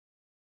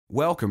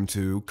Welcome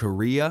to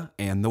Korea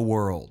and the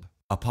World,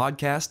 a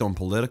podcast on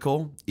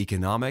political,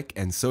 economic,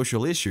 and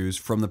social issues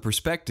from the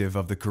perspective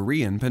of the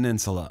Korean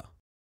Peninsula.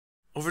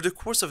 Over the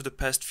course of the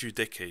past few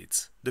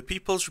decades, the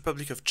People's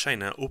Republic of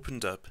China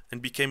opened up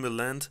and became a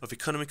land of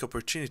economic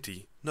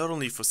opportunity not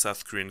only for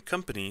South Korean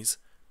companies,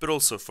 but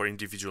also for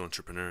individual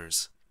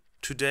entrepreneurs.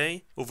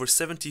 Today, over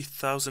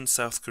 70,000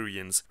 South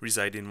Koreans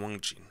reside in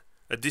Wangjing,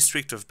 a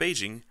district of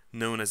Beijing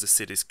known as the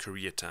city's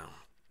Koreatown.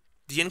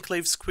 The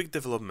enclave's quick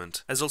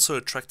development has also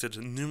attracted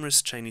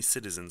numerous Chinese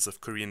citizens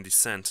of Korean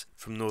descent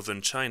from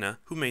northern China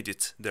who made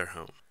it their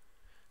home.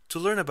 To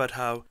learn about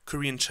how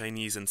Korean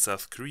Chinese and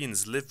South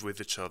Koreans live with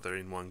each other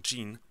in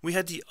Wangjing, we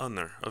had the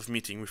honor of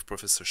meeting with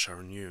Professor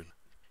Sharon Yoon.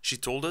 She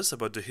told us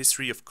about the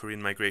history of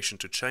Korean migration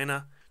to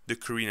China, the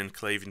Korean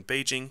enclave in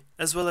Beijing,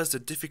 as well as the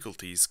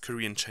difficulties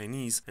Korean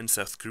Chinese and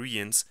South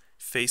Koreans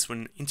face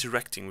when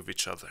interacting with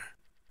each other.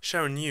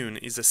 Sharon Yoon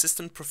is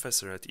assistant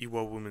professor at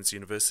Ewha Women's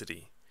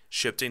University.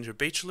 She obtained her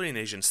Bachelor in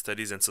Asian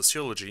Studies and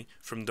Sociology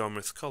from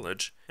Dartmouth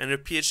College and her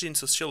PhD in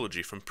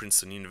Sociology from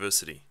Princeton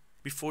University.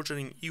 Before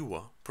joining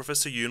Ewha,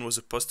 Professor Yoon was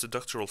a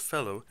postdoctoral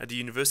fellow at the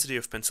University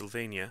of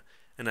Pennsylvania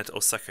and at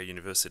Osaka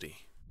University.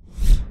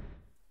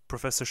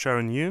 Professor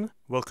Sharon Yoon,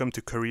 welcome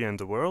to Korea and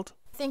the World.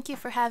 Thank you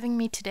for having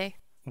me today.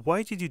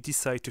 Why did you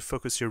decide to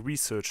focus your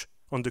research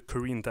on the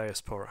Korean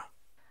diaspora?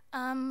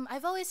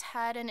 I've always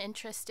had an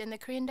interest in the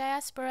Korean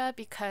diaspora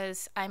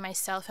because I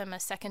myself am a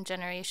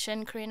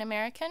second-generation Korean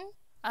American.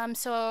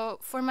 So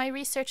for my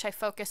research, I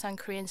focus on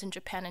Koreans in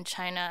Japan and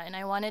China, and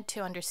I wanted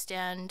to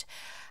understand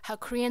how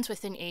Koreans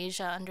within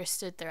Asia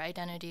understood their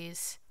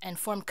identities and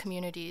formed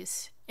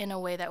communities in a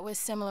way that was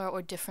similar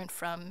or different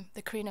from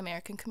the Korean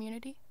American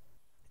community.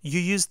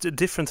 You used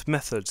different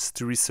methods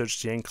to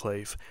research the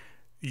enclave.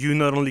 You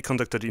not only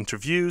conducted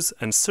interviews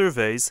and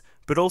surveys,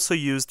 but also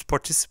used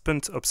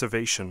participant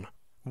observation.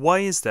 Why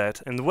is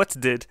that, and what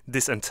did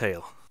this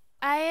entail?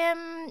 I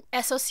am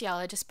a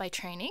sociologist by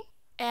training.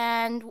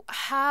 And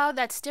how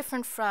that's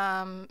different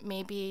from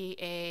maybe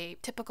a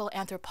typical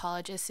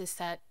anthropologist is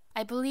that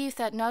I believe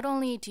that not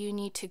only do you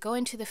need to go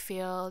into the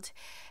field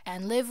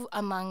and live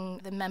among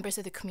the members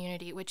of the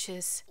community, which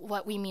is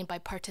what we mean by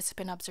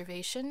participant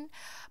observation,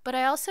 but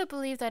I also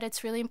believe that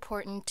it's really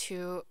important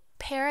to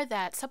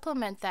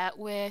supplement that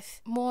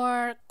with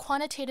more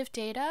quantitative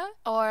data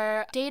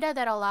or data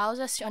that allows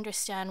us to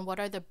understand what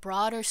are the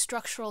broader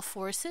structural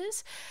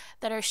forces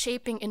that are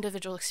shaping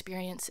individual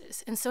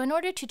experiences. And so in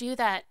order to do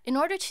that, in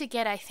order to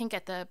get, I think,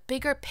 at the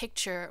bigger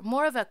picture,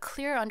 more of a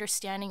clear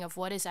understanding of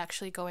what is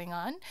actually going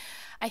on,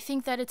 I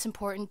think that it's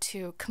important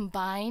to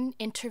combine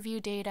interview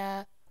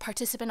data,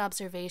 participant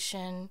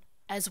observation,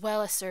 as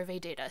well as survey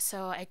data.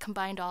 So I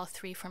combined all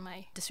three for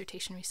my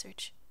dissertation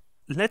research.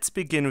 Let's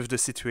begin with the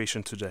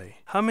situation today.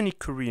 How many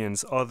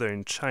Koreans are there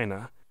in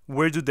China?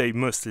 Where do they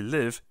mostly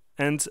live?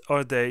 And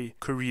are they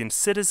Korean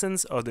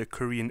citizens? Are they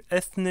Korean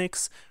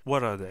ethnics?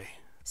 What are they?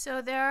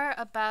 So there are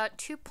about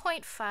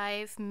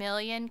 2.5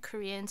 million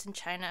Koreans in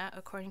China,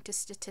 according to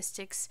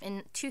statistics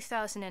in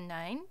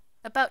 2009.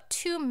 About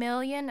 2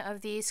 million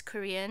of these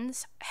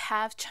Koreans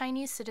have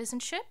Chinese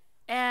citizenship.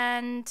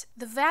 And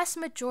the vast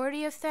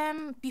majority of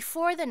them,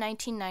 before the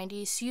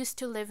 1990s, used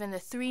to live in the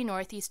three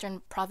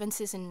northeastern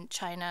provinces in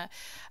China,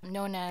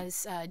 known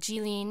as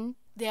Jilin,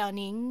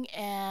 Liaoning,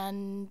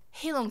 and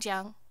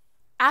Heilongjiang.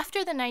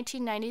 After the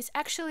 1990s,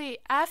 actually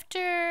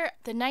after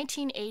the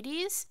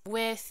 1980s,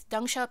 with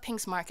Deng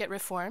Xiaoping's market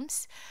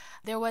reforms,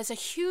 there was a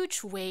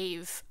huge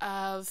wave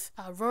of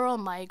rural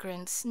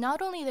migrants,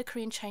 not only the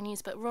Korean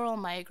Chinese, but rural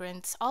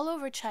migrants all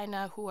over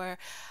China who are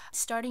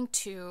starting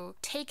to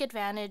take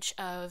advantage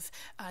of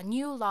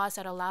new laws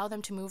that allow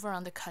them to move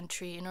around the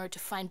country in order to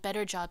find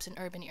better jobs in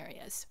urban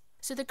areas.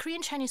 So the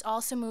Korean Chinese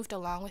also moved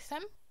along with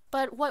them.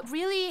 But what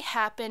really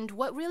happened,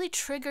 what really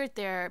triggered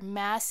their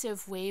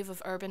massive wave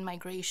of urban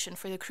migration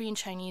for the Korean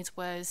Chinese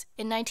was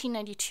in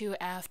 1992,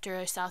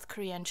 after South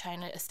Korea and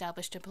China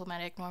established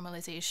diplomatic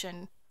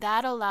normalization.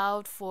 That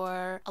allowed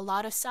for a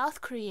lot of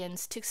South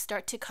Koreans to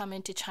start to come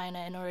into China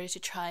in order to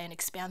try and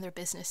expand their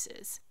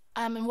businesses.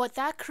 And what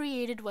that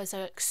created was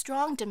a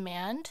strong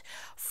demand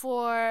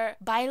for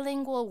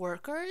bilingual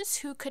workers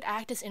who could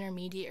act as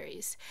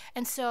intermediaries.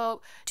 And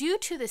so due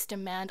to this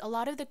demand, a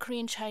lot of the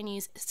Korean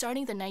Chinese,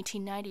 starting the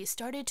 1990s,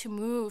 started to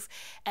move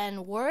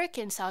and work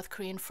in South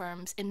Korean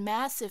firms in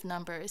massive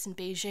numbers in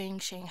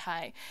Beijing,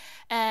 Shanghai.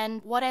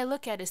 And what I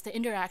look at is the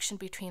interaction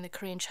between the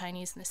Korean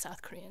Chinese and the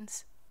South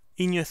Koreans.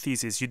 In your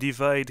thesis, you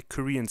divide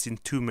Koreans in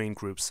two main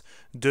groups: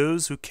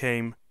 those who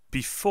came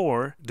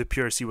before the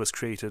PRC was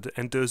created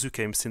and those who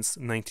came since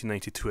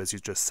 1992, as you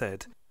just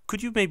said.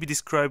 Could you maybe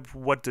describe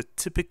what the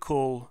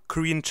typical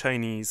Korean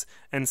Chinese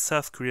and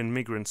South Korean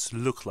migrants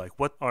look like?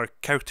 What are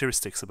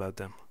characteristics about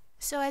them?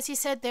 So as you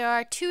said, there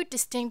are two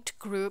distinct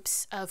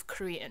groups of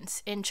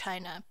Koreans in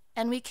China,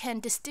 and we can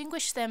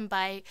distinguish them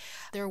by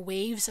their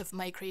waves of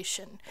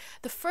migration.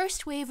 The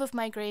first wave of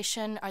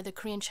migration are the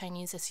Korean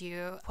Chinese, as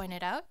you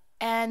pointed out.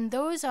 And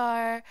those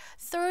are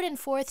third and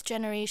fourth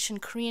generation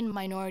Korean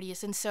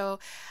minorities. And so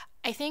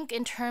I think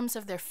in terms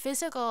of their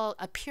physical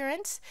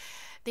appearance,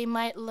 they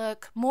might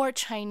look more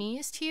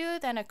Chinese to you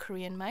than a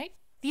Korean might.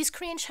 These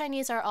Korean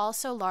Chinese are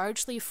also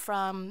largely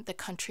from the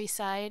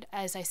countryside.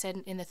 As I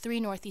said, in the 3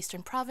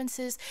 northeastern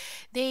provinces,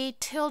 they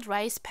tilled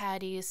rice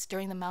paddies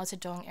during the Mao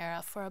Zedong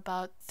era for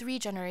about 3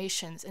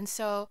 generations. And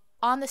so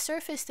on the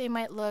surface, they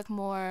might look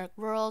more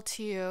rural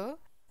to you.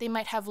 They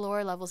might have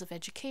lower levels of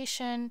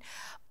education,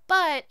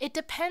 but it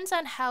depends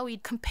on how we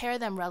compare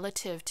them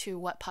relative to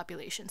what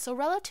population. So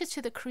relative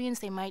to the Koreans,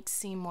 they might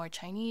seem more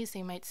Chinese,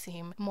 they might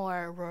seem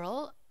more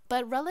rural,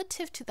 but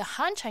relative to the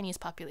Han Chinese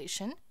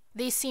population,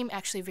 they seem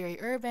actually very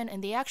urban,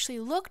 and they actually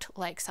looked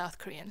like South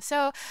Korean.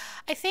 So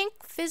I think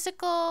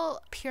physical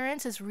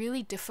appearance is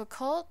really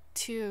difficult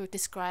to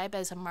describe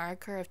as a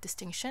marker of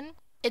distinction.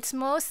 It's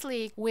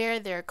mostly where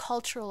their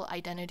cultural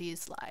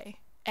identities lie,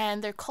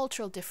 and their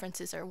cultural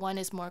differences are one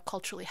is more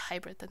culturally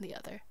hybrid than the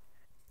other.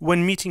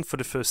 When meeting for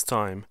the first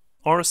time,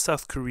 are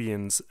South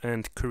Koreans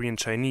and Korean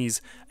Chinese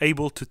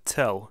able to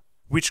tell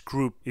which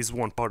group is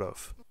one part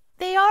of?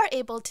 They are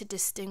able to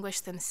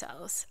distinguish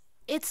themselves.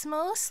 It's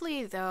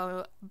mostly,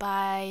 though,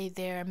 by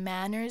their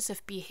manners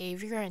of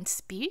behavior and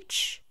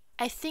speech.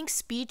 I think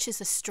speech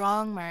is a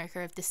strong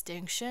marker of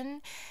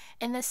distinction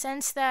in the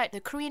sense that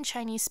the Korean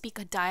Chinese speak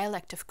a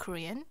dialect of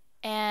Korean,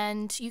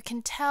 and you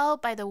can tell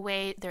by the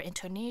way their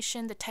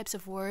intonation, the types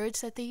of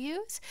words that they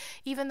use.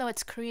 Even though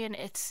it's Korean,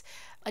 it's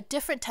a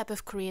different type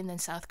of Korean than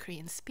South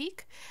Koreans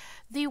speak.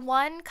 The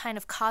one kind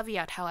of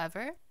caveat,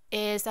 however,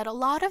 is that a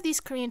lot of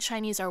these Korean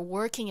Chinese are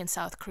working in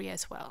South Korea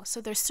as well.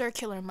 So they're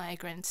circular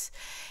migrants.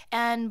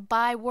 And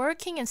by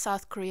working in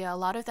South Korea, a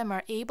lot of them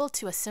are able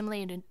to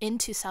assimilate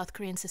into South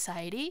Korean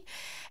society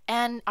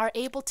and are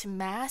able to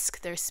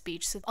mask their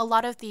speech. So a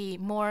lot of the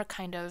more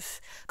kind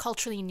of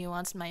culturally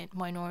nuanced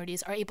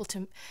minorities are able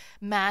to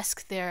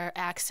mask their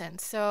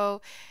accents.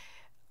 So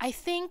I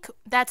think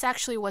that's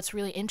actually what's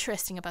really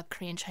interesting about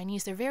Korean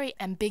Chinese. They're very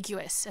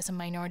ambiguous as a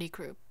minority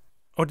group.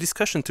 Our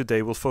discussion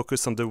today will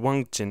focus on the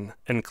Wangjing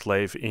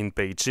enclave in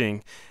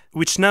Beijing,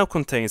 which now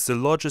contains the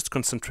largest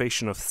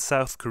concentration of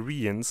South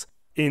Koreans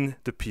in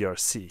the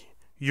PRC.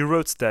 You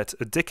wrote that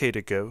a decade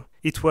ago,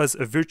 it was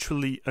a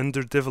virtually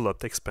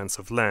underdeveloped expanse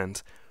of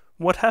land.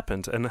 What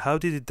happened and how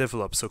did it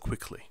develop so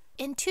quickly?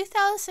 In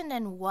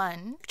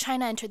 2001,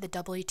 China entered the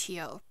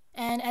WTO.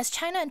 And as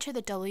China entered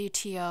the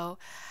WTO,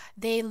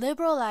 they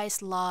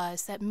liberalized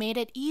laws that made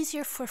it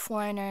easier for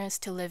foreigners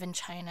to live in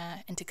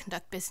China and to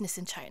conduct business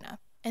in China.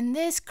 And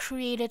this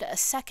created a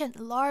second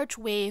large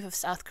wave of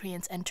South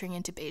Koreans entering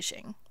into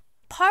Beijing.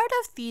 Part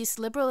of these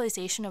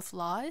liberalization of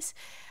laws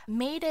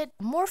made it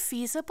more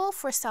feasible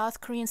for South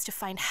Koreans to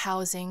find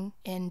housing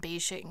in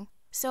Beijing.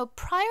 So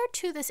prior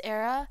to this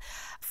era,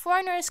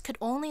 foreigners could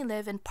only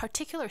live in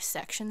particular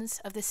sections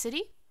of the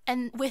city.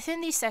 And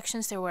within these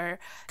sections, there were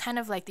kind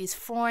of like these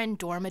foreign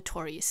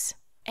dormitories.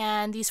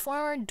 And these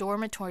foreign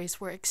dormitories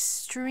were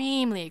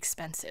extremely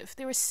expensive.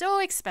 They were so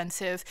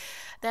expensive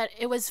that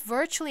it was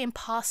virtually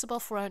impossible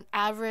for an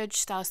average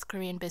South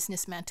Korean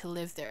businessman to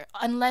live there,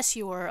 unless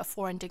you were a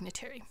foreign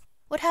dignitary.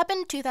 What happened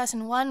in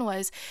 2001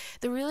 was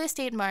the real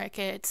estate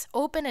markets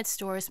opened its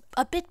doors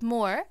a bit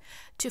more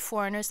to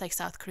foreigners like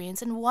South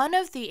Koreans. And one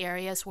of the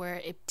areas where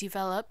it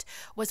developed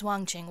was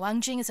Wangjing.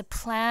 Wangjing is a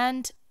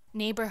planned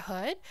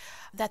neighborhood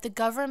that the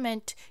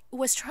government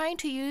was trying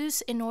to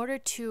use in order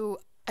to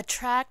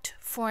attract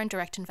foreign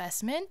direct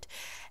investment.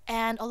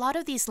 And a lot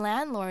of these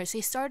landlords,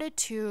 they started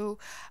to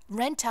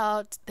rent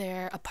out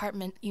their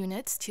apartment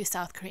units to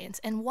South Koreans.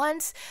 And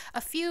once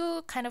a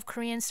few kind of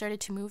Koreans started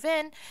to move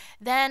in,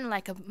 then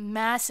like a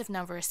massive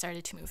number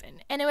started to move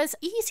in. And it was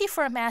easy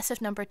for a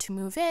massive number to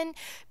move in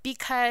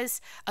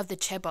because of the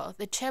chaebol.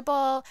 The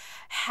chaebol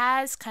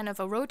has kind of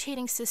a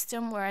rotating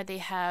system where they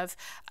have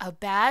a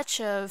batch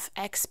of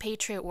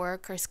expatriate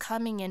workers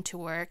coming into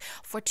work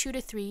for 2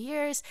 to 3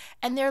 years,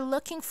 and they're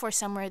looking for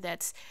somewhere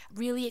that's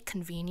really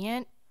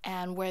convenient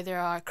and where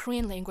there are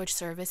Korean language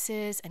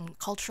services and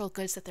cultural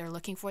goods that they're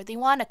looking for. They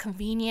want a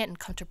convenient and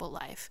comfortable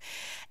life.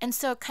 And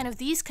so kind of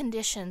these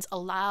conditions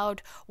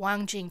allowed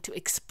Wangjing to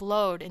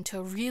explode into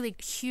a really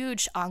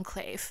huge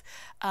enclave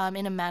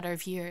in a matter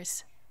of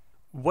years.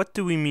 What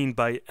do we mean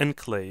by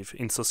enclave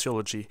in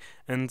sociology,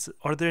 and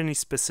are there any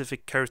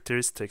specific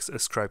characteristics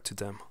ascribed to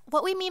them?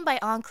 What we mean by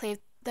enclave,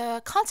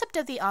 the concept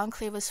of the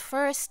enclave was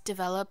first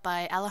developed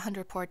by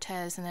Alejandro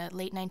Portes in the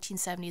late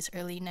 1970s,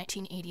 early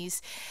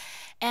 1980s.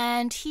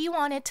 And he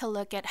wanted to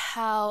look at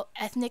how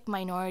ethnic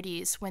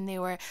minorities, when they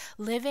were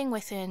living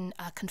within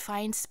a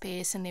confined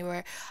space and they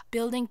were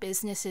building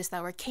businesses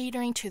that were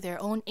catering to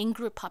their own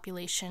in-group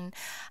population,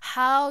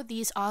 how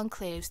these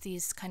enclaves,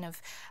 these kind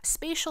of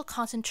spatial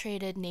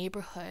concentrated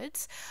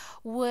neighborhoods,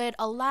 would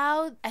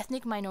allow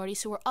ethnic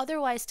minorities who were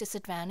otherwise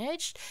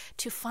disadvantaged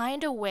to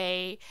find a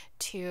way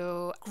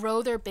to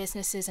grow their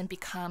businesses and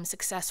become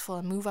successful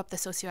and move up the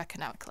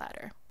socioeconomic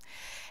ladder.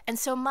 And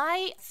so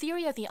my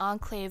theory of the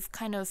enclave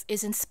kind of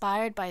is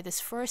inspired by this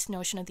first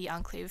notion of the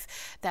enclave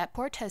that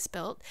Portes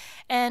built.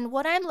 And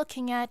what I'm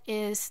looking at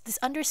is this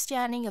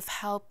understanding of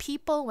how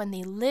people, when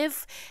they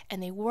live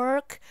and they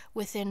work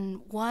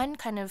within one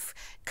kind of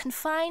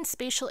confined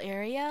spatial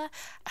area,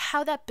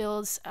 how that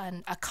builds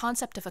a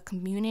concept of a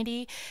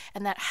community,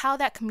 and that how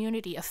that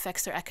community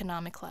affects their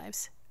economic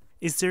lives.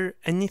 Is there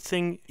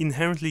anything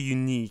inherently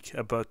unique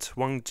about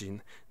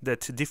Wangjing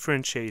that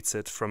differentiates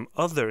it from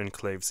other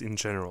enclaves in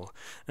general,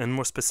 and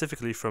more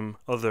specifically from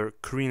other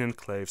Korean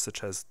enclaves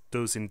such as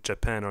those in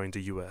Japan or in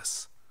the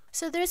US?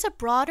 So there's a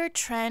broader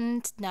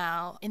trend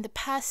now in the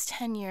past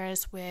 10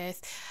 years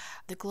with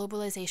the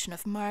globalization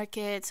of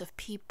markets, of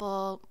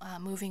people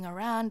moving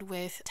around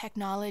with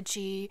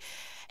technology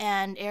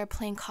and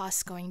airplane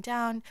costs going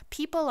down.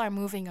 People are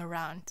moving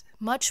around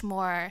much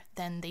more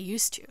than they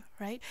used to,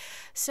 right?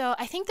 So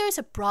I think there's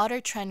a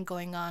broader trend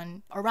going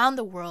on around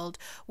the world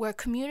where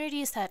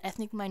communities that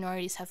ethnic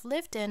minorities have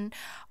lived in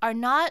are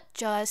not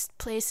just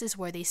places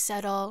where they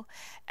settle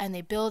and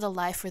they build a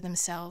life for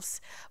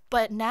themselves,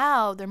 but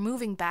now they're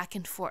moving back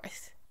and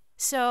forth.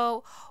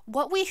 So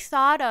what we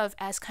thought of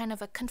as kind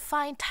of a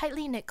confined,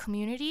 tightly knit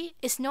community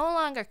is no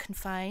longer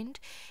confined.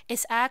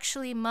 It's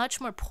actually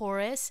much more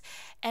porous,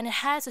 and it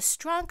has a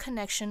strong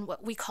connection,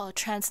 what we call a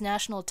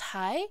transnational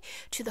tie,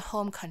 to the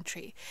home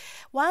country.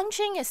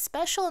 Wangjing is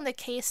special in the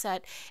case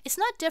that it's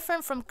not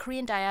different from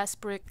Korean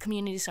diasporic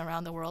communities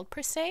around the world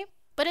per se,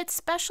 but it's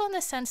special in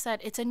the sense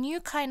that it's a new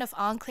kind of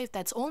enclave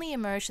that's only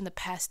emerged in the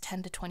past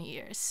 10 to 20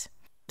 years.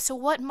 So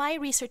what my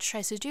research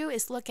tries to do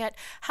is look at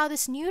how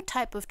this new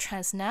type of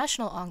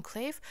transnational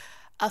enclave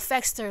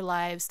affects their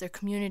lives, their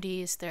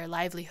communities, their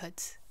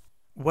livelihoods.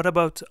 What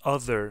about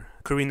other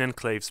Korean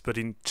enclaves but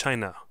in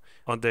China?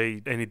 Are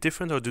they any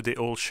different, or do they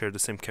all share the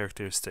same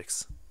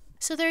characteristics?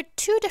 So there are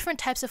two different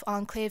types of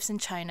enclaves in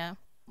China.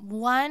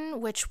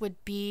 One which would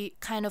be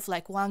kind of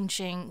like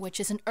Wangjing, which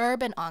is an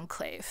urban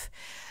enclave.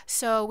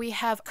 So we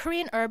have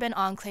Korean urban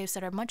enclaves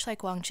that are much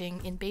like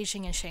Wangjing in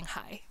Beijing and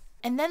Shanghai.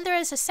 And then there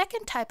is a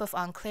second type of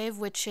enclave,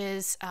 which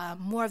is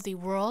more of the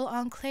rural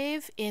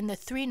enclave in the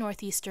three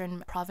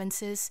northeastern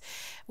provinces,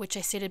 which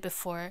I stated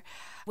before,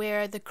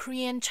 where the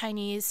Korean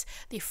Chinese,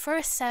 they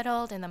first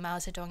settled in the Mao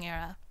Zedong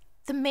era.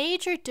 The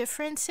major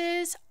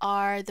differences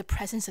are the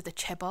presence of the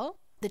chaebol.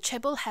 The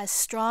chaebol has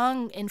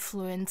strong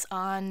influence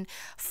on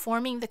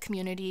forming the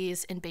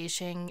communities in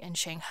Beijing and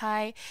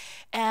Shanghai,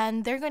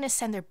 and they're going to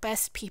send their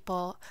best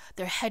people,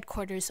 their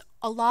headquarters,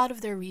 a lot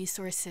of their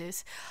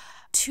resources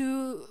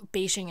to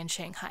Beijing and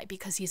Shanghai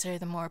because these are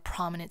the more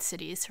prominent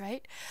cities,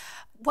 right?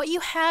 What you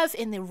have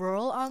in the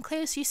rural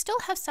enclaves, you still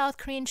have South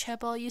Korean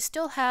chaebol, you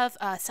still have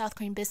South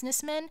Korean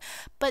businessmen,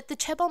 but the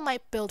chaebol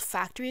might build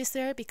factories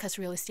there because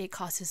real estate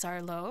costs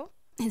are low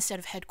instead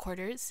of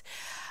headquarters.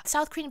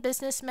 South Korean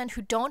businessmen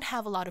who don't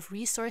have a lot of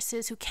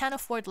resources, who can't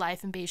afford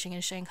life in Beijing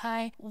and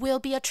Shanghai, will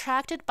be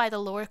attracted by the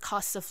lower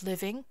costs of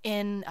living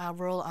in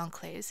rural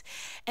enclaves.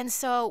 And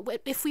so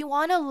if we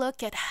want to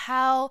look at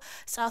how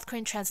South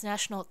Korean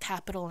transnational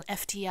capital and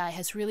FDI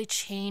has really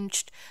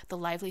changed the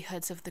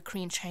livelihoods of the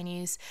Korean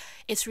Chinese,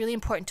 it's really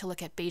important to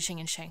look at Beijing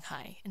and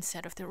Shanghai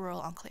instead of the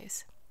rural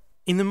enclaves.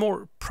 In a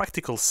more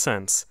practical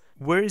sense,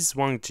 where is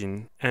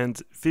Wangjing,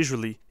 and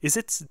visually, is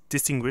it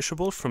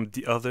distinguishable from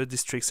the other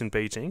districts in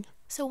Beijing?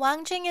 So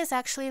Wangjing is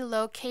actually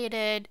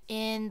located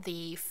in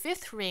the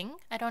 5th ring.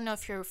 I don't know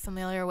if you're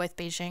familiar with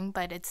Beijing,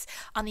 but it's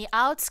on the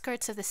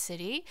outskirts of the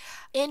city,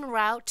 en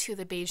route to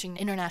the Beijing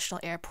International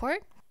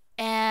Airport.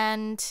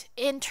 And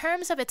in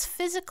terms of its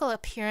physical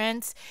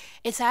appearance,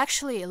 it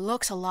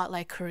looks a lot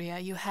like Korea.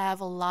 You have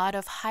a lot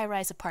of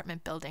high-rise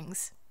apartment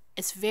buildings.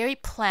 It's very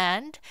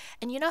planned,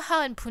 and you know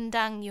how in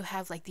Pundang you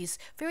have like these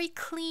very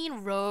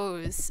clean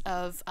rows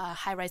of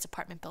high-rise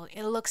apartment buildings?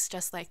 It looks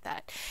just like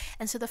that.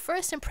 And so the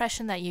first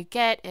impression that you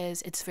get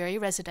is it's very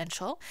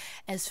residential,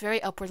 and it's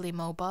very upwardly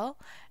mobile,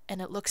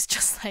 and it looks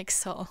just like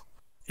Seoul.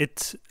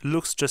 It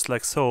looks just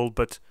like Seoul,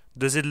 but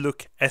does it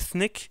look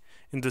ethnic?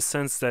 In the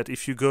sense that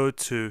if you go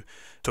to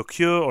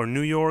Tokyo or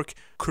New York,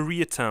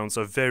 Koreatowns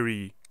are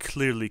very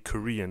clearly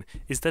Korean.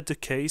 Is that the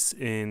case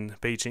in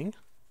Beijing?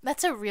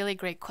 That's a really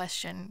great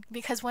question,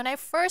 because when I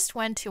first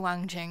went to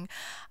Wangjing,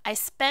 I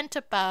spent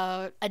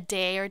about a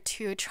day or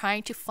two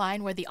trying to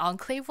find where the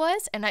enclave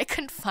was, and I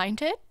couldn't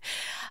find it.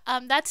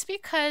 That's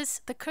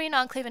because the Korean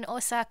enclave in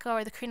Osaka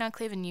or the Korean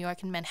enclave in New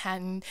York and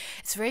Manhattan,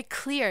 it's very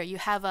clear. You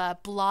have a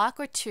block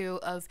or two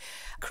of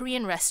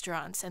Korean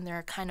restaurants, and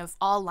they're kind of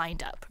all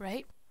lined up,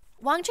 right?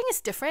 Wangjing is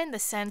different in the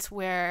sense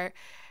where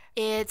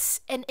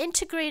it's an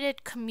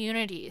integrated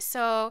community.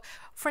 So,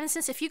 for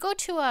instance, if you go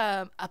to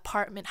a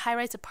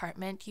high-rise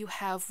apartment, you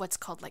have what's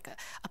called like a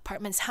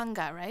apartment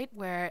sangha, right?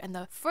 Where in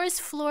the first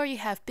floor you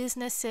have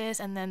businesses,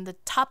 and then the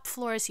top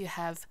floors you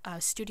have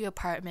studio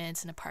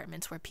apartments and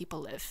apartments where people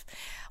live.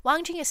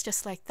 Wangjing is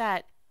just like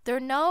that. There are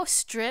no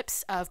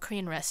strips of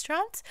Korean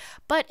restaurants,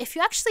 but if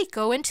you actually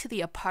go into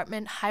the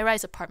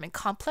high-rise apartment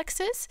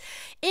complexes,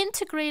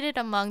 integrated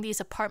among these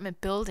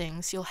apartment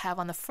buildings, you'll have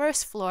on the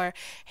first floor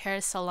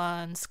hair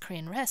salons,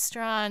 Korean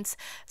restaurants,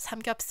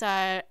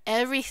 samgyeopsal,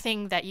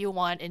 everything that you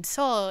want in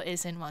Seoul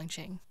is in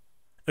Wangjing.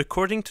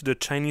 According to the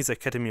Chinese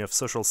Academy of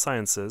Social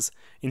Sciences,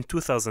 in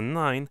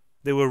 2009,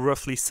 there were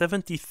roughly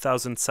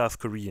 70,000 South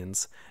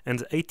Koreans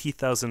and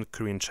 80,000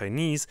 Korean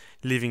Chinese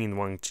living in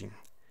Wangjing.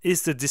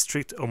 Is the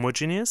district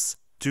homogeneous?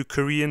 Do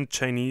Korean,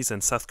 Chinese,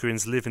 and South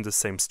Koreans live in the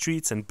same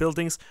streets and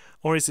buildings,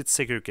 or is it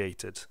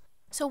segregated?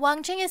 So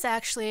Wangjing is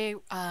actually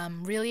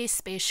really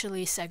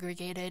spatially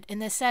segregated in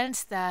the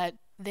sense that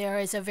there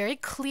is a very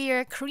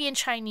clear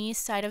Korean-Chinese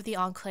side of the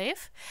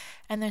enclave,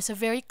 and there's a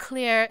very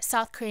clear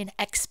South Korean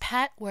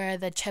expat where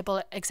the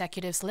chaebol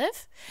executives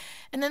live.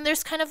 And then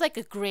there's kind of like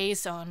a gray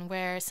zone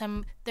where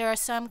there are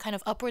some kind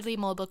of upwardly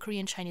mobile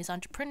Korean-Chinese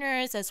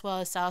entrepreneurs as well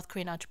as South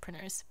Korean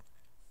entrepreneurs.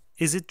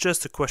 Is it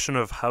just a question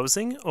of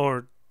housing,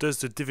 or does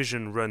the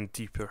division run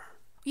deeper?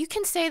 You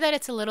can say that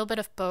it's a little bit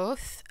of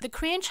both. The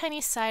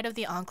Korean-Chinese side of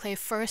the enclave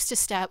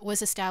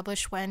was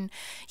established when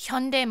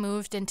Hyundai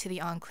moved into the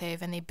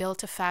enclave and they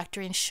built a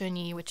factory in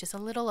Shuni, which is a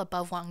little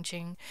above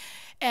Wangjing.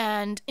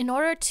 And in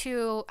order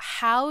to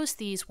house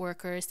these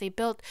workers, they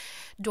built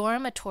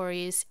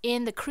dormitories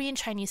in the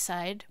Korean-Chinese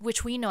side,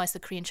 which we know as the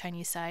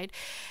Korean-Chinese side.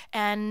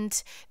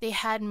 And they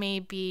had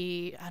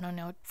maybe,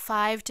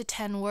 5 to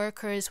 10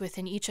 workers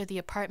within each of the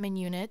apartment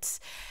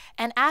units.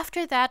 And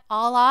after that,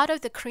 a lot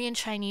of the Korean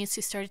Chinese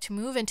who started to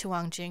move into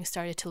Wangjing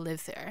started to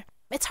live there.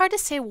 It's hard to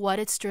say what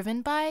it's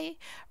driven by.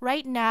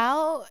 Right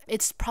now,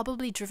 it's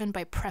probably driven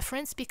by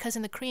preference because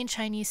in the Korean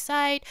Chinese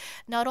side,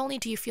 not only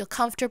do you feel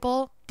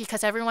comfortable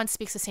because everyone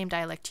speaks the same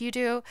dialect you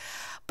do,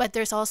 but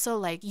there's also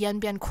like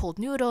yanbian cold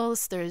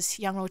noodles, there's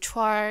yangrou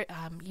chwar,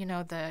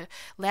 the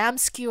lamb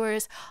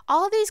skewers,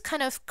 all these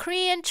kind of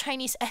Korean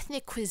Chinese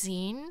ethnic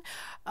cuisine,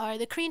 or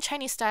the Korean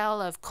Chinese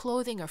style of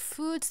clothing or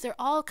foods, they're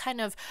all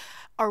kind of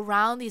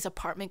around these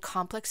apartment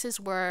complexes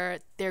where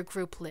their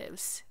group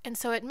lives. And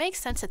so it makes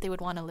sense that they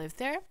would want to live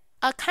there.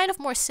 A kind of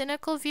more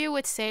cynical view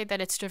would say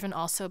that it's driven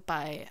also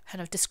by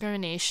kind of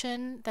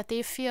discrimination that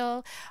they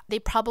feel. They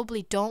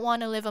probably don't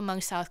want to live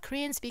among South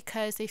Koreans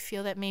because they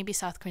feel that maybe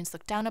South Koreans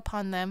look down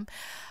upon them.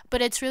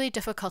 But it's really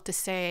difficult to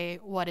say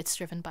what it's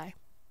driven by.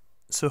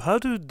 So how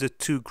do the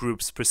two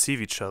groups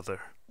perceive each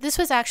other? This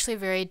was actually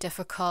very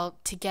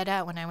difficult to get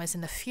at when I was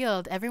in the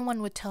field.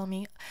 Everyone would tell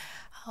me,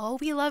 oh,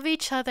 we love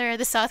each other.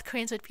 The South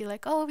Koreans would be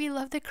like, oh, we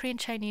love the Korean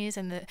Chinese.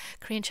 And the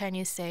Korean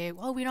Chinese say,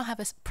 well, we don't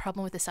have a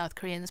problem with the South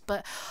Koreans.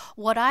 But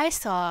what I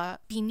saw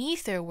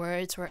beneath their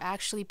words were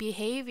actually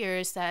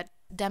behaviors that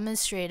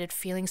demonstrated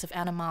feelings of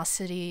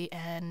animosity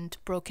and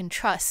broken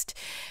trust.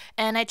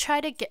 And I try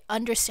to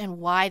understand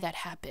why that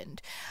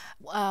happened.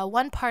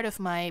 One part of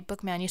my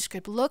book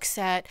manuscript looks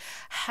at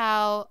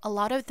how a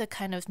lot of the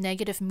kind of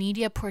negative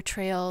media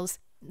portrayals,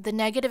 the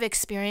negative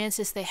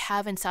experiences they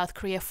have in South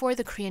Korea for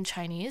the Korean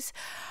Chinese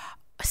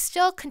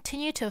still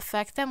continue to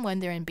affect them when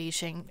they're in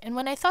Beijing. And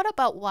when I thought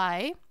about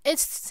why,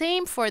 it's the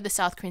same for the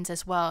South Koreans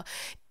as well.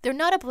 They're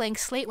not a blank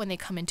slate when they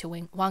come into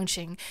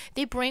Wangjing.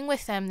 They bring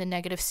with them the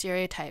negative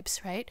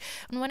stereotypes, right?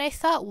 And when I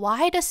thought,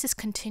 why does this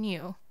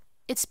continue?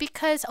 It's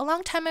because a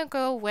long time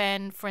ago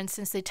when, for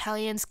instance, the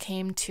Italians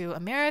came to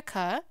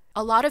America,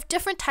 a lot of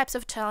different types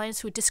of Italians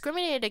who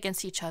discriminated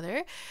against each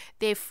other,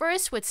 they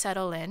first would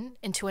settle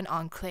into an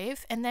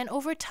enclave, and then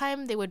over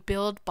time they would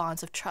build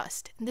bonds of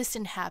trust. And this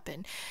didn't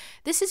happen.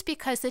 This is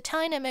because the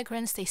Italian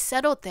immigrants, they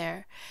settled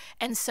there,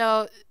 and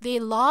so they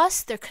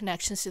lost their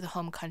connections to the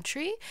home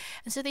country,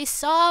 and so they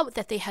saw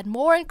that they had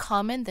more in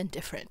common than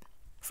different.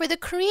 For the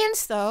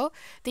Koreans, though,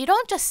 they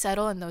don't just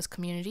settle in those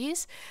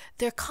communities.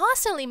 They're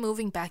constantly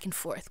moving back and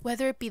forth,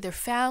 whether it be their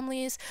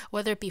families,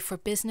 whether it be for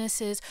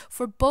businesses.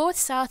 For both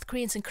South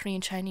Koreans and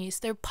Korean Chinese,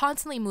 they're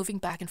constantly moving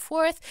back and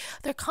forth.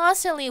 They're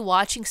constantly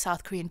watching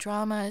South Korean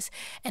dramas,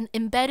 and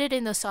embedded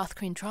in those South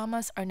Korean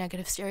dramas are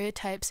negative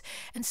stereotypes.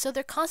 And so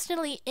they're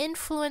constantly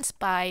influenced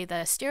by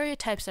the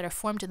stereotypes that are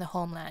formed in the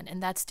homeland,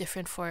 and that's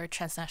different for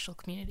transnational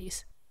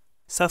communities.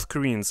 South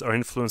Koreans are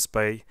influenced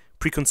by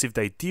preconceived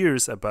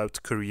ideas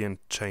about Korean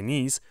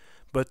Chinese,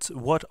 but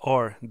what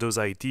are those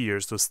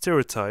ideas, those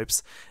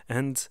stereotypes,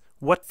 and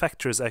what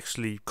factors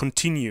actually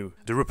continue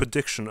the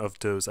reproduction of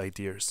those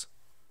ideas?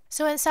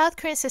 So in South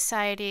Korean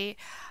society,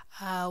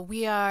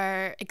 we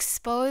are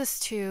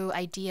exposed to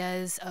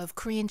ideas of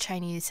Korean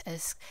Chinese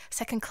as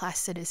second-class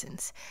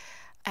citizens,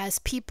 as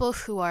people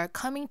who are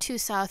coming to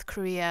South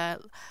Korea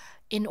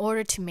in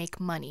order to make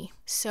money.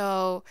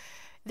 So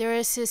there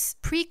is this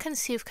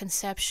preconceived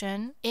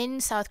conception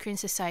in South Korean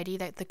society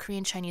that the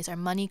Korean Chinese are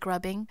money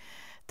grubbing,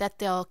 that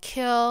they'll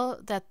kill,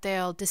 that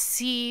they'll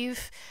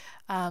deceive,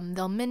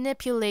 they'll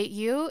manipulate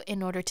you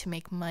in order to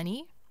make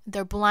money.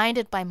 They're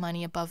blinded by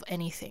money above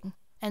anything.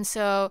 And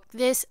so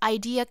this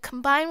idea,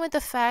 combined with the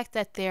fact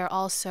that they're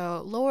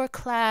also lower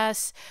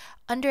class,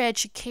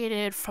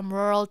 undereducated from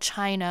rural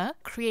China,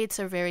 creates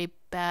a very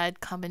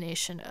bad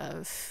combination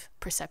of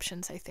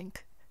perceptions, I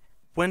think.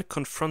 When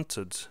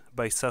confronted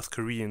by South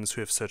Koreans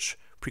who have such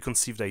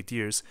preconceived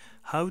ideas,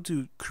 how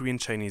do Korean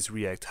Chinese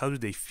react? How do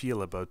they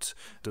feel about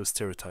those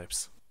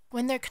stereotypes?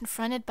 When they're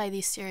confronted by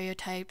these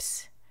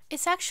stereotypes,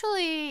 it's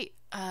actually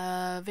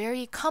a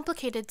very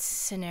complicated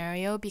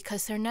scenario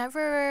because they're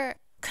never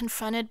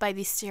confronted by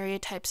these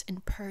stereotypes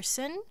in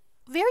person.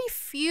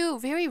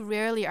 Very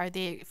rarely are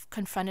they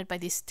confronted by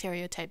these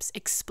stereotypes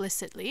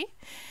explicitly,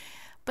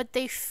 but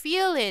they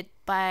feel it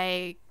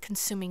by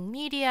consuming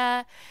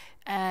media,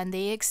 and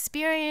they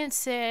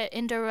experience it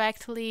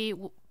indirectly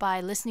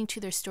by listening to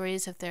their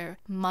stories of their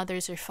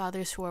mothers or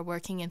fathers who are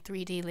working in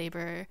 3D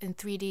labor, in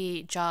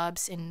 3D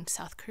jobs in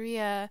South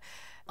Korea.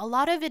 A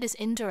lot of it is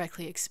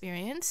indirectly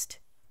experienced.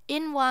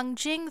 In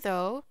Wangjing,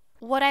 though,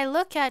 what I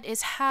look at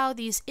is how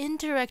these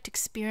indirect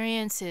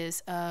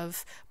experiences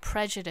of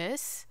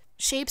prejudice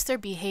shapes their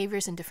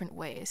behaviors in different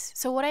ways.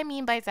 So what I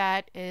mean by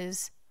that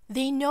is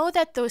they know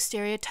that those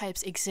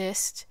stereotypes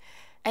exist,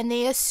 and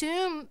they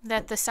assume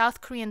that the South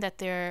Korean that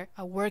they're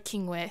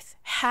working with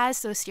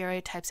has those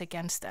stereotypes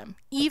against them,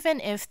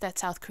 even if that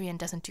South Korean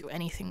doesn't do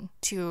anything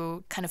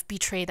to kind of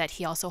betray that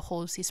he also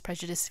holds these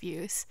prejudiced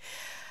views.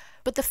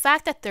 But the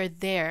fact that they're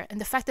there and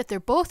the fact that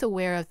they're both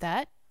aware of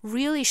that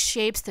really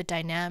shapes the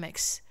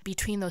dynamics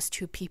between those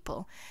two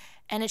people.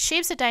 And it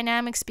shapes the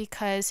dynamics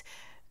because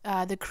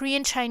the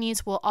Korean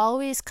Chinese will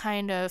always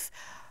kind of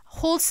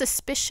hold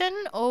suspicion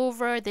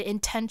over the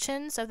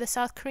intentions of the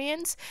South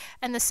Koreans,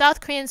 and the South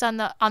Koreans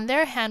on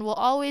their hand will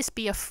always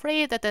be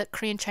afraid that the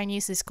Korean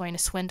Chinese is going to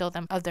swindle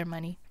them of their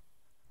money.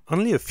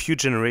 Only a few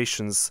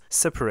generations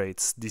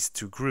separates these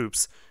two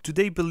groups. Do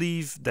they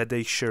believe that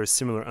they share a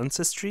similar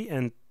ancestry,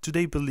 and do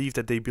they believe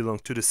that they belong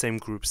to the same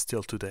group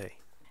still today?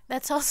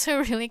 That's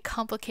also a really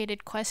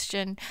complicated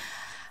question.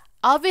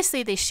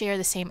 Obviously, they share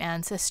the same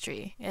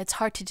ancestry. It's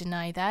hard to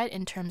deny that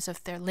in terms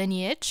of their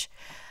lineage.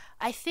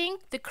 I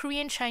think the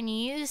Korean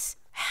Chinese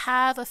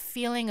have a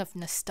feeling of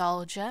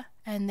nostalgia,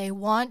 and they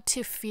want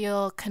to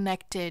feel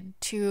connected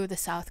to the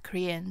South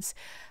Koreans,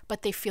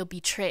 but they feel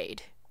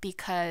betrayed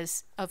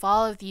because of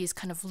all of these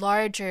kind of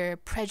larger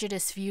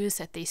prejudiced views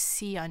that they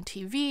see on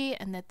TV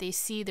and that they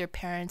see their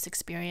parents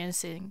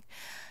experiencing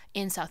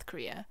in South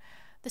Korea.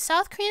 The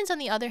South Koreans, on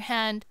the other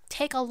hand,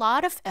 take a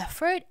lot of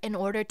effort in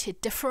order to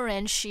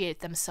differentiate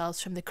themselves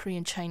from the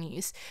Korean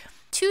Chinese,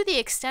 to the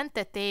extent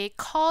that they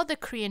call the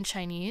Korean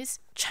Chinese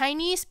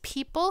Chinese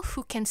people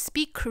who can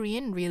speak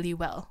Korean really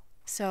well.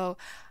 So,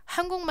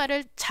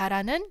 한국말을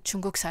잘하는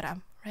중국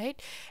사람,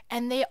 right?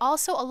 And they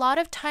also, a lot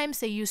of times,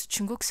 they use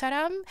중국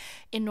사람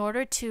in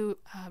order to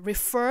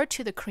refer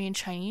to the Korean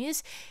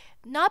Chinese,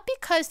 not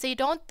because they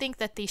don't think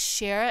that they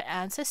share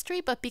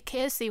ancestry, but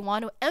because they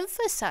want to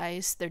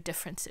emphasize their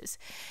differences.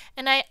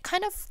 And I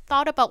kind of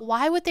thought about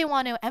why would they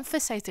want to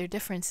emphasize their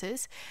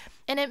differences?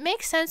 And it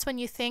makes sense when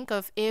you think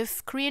of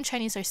if Korean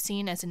Chinese are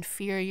seen as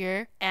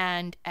inferior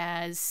and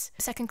as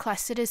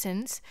second-class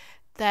citizens,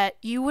 that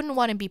you wouldn't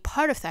want to be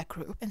part of that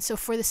group. And so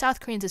for the South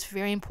Koreans, it's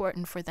very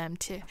important for them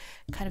to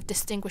kind of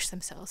distinguish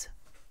themselves.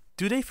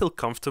 Do they feel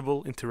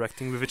comfortable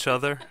interacting with each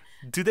other?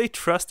 Do they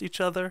trust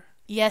each other?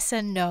 Yes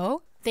and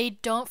no. They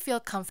don't feel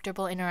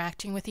comfortable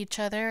interacting with each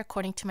other,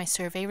 according to my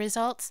survey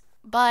results.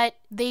 But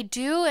they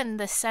do in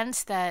the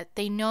sense that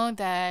they know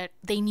that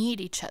they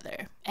need each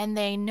other. And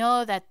they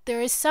know that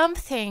there is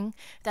something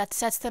that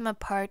sets them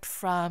apart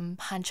from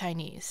Han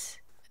Chinese.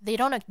 They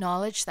don't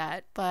acknowledge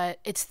that, but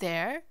it's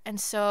there.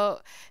 And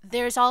so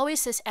there's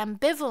always this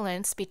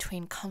ambivalence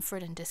between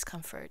comfort and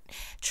discomfort,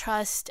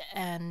 trust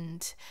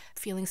and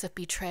feelings of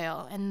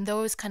betrayal. And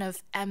those kind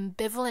of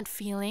ambivalent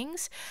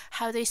feelings,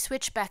 how they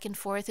switch back and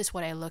forth is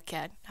what I look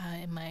at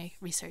in my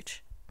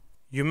research.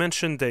 You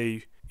mentioned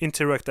they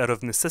interact out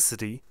of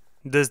necessity.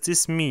 Does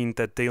this mean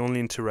that they only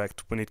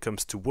interact when it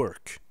comes to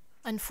work?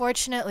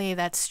 Unfortunately,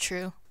 that's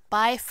true.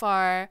 By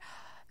far,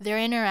 their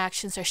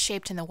interactions are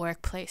shaped in the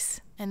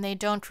workplace, and they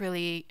don't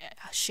really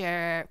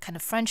share kind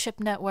of friendship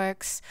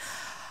networks.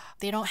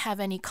 They don't have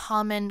any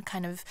common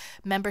kind of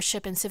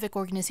membership in civic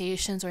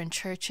organizations or in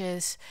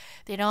churches.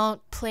 They don't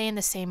play in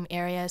the same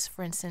areas.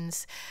 For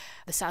instance,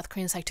 the South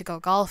Koreans like to go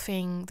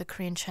golfing. The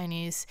Korean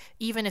Chinese,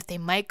 even if they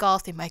might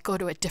golf, they might go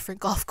to a different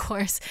golf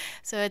course.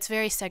 So it's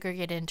very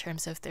segregated in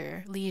terms of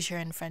their leisure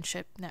and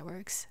friendship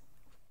networks.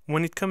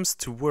 When it comes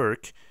to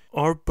work,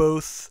 are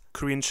both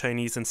Korean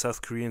Chinese and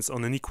South Koreans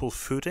on an equal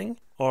footing,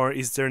 or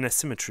is there an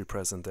asymmetry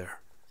present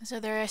there? So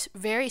there are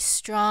very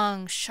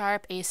strong,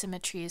 sharp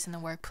asymmetries in the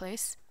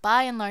workplace.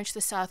 By and large,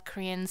 the South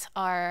Koreans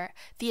are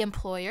the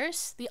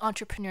employers, the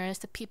entrepreneurs,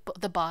 the people,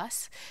 the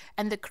boss,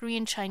 and the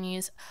Korean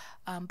Chinese,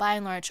 by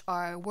and large,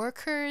 are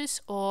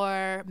workers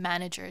or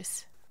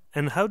managers.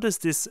 And how does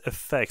this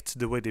affect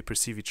the way they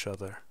perceive each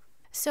other?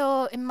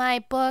 So in my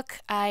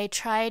book, I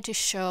try to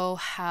show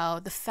how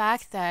the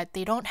fact that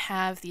they don't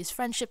have these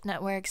friendship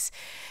networks,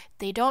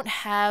 They don't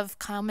have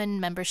common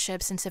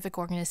memberships in civic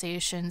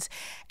organizations,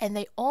 and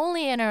they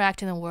only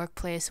interact in the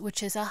workplace,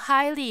 which is a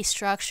highly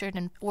structured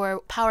and where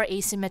power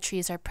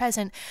asymmetries are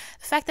present.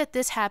 The fact that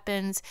this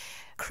happens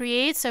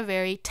creates a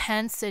very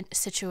tense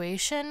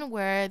situation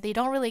where they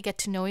don't really get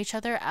to know each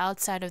other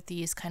outside of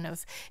these kind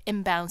of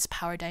imbalanced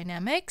power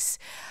dynamics.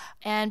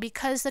 And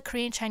because the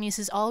Korean Chinese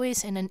is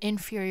always in an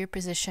inferior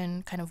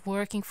position, kind of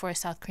working for a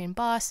South Korean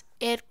boss,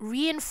 it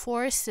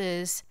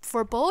reinforces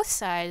for both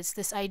sides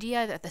this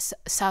idea that the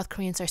South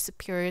Koreans are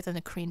superior than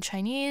the Korean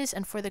Chinese,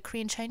 and for the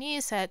Korean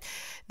Chinese that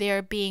they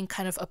are being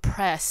kind of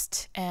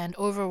oppressed and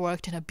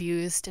overworked and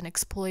abused and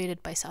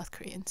exploited by South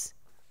Koreans.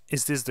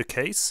 Is this the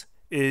case?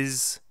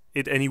 Is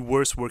it any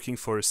worse working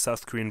for a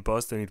South Korean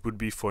boss than it would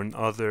be for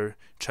another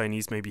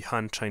Chinese, maybe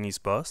Han Chinese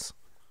boss?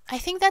 I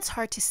think that's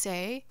hard to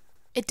say.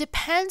 It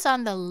depends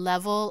on the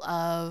level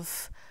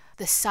of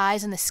the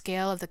size and the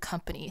scale of the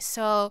company.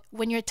 So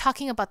when you're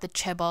talking about the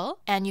chaebol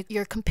and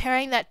you're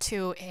comparing that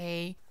to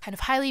a kind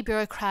of highly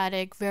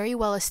bureaucratic, very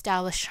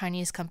well-established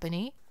Chinese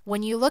company,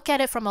 when you look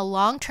at it from a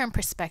long-term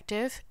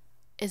perspective,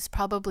 it's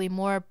probably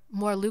more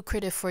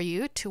lucrative for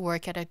you to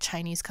work at a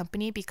Chinese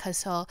company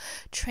because they'll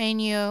train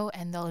you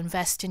and they'll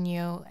invest in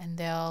you and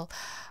they'll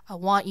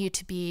want you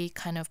to be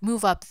kind of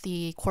move up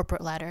the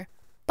corporate ladder.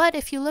 But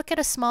if you look at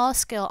a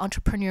small-scale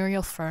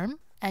entrepreneurial firm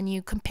and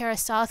you compare a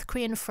South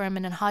Korean firm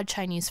and a Han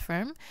Chinese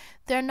firm,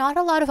 there are not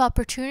a lot of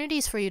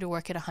opportunities for you to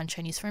work at a Han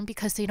Chinese firm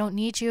because they don't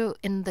need you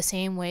in the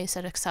same ways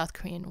that a South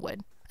Korean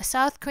would. A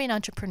South Korean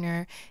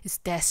entrepreneur is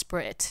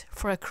desperate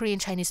for a Korean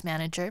Chinese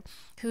manager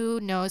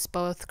who knows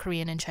both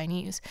Korean and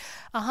Chinese.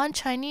 A Han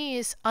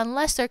Chinese,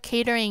 unless they're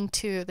catering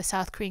to the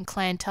South Korean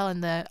clientele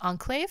in the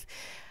enclave,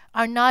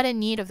 are not in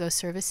need of those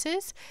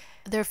services.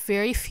 There are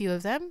very few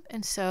of them,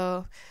 and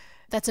so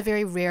that's a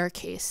very rare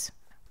case.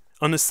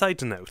 On a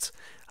side note,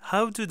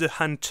 how do the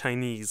Han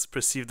Chinese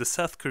perceive the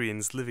South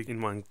Koreans living in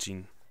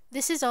Wangjing?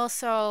 This is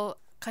also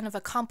kind of a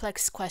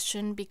complex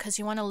question because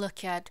you want to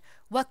look at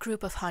what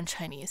group of Han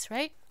Chinese,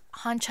 right?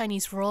 Han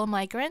Chinese rural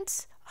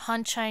migrants,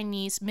 Han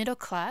Chinese middle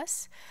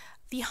class.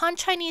 The Han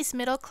Chinese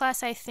middle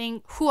class, I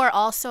think, who are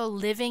also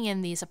living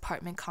in these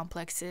apartment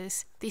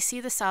complexes, they see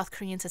the South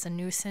Koreans as a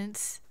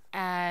nuisance,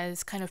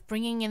 as kind of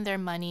bringing in their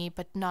money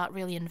but not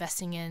really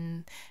investing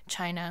in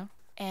China,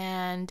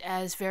 and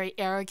as very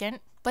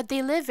arrogant. But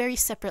they live very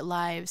separate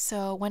lives.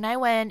 So when I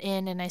went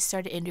in and I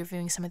started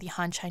interviewing some of the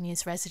Han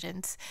Chinese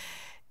residents,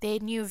 they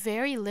knew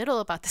very little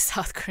about the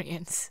South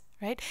Koreans,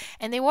 right?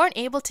 And they weren't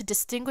able to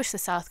distinguish the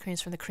South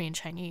Koreans from the Korean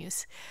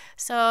Chinese.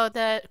 So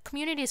the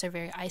communities are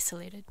very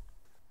isolated.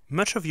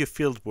 Much of your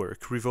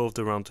fieldwork revolved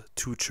around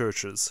two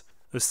churches.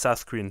 A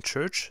South Korean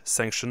church,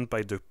 sanctioned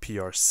by the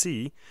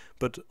PRC,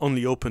 but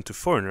only open to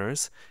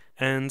foreigners,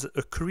 and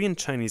a Korean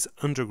Chinese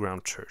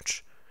underground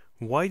church.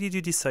 Why did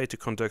you decide to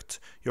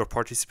conduct your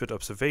participant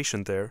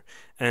observation there,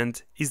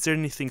 and is there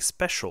anything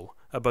special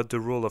about the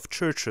role of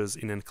churches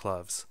in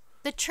enclaves?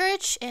 The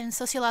church in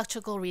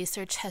sociological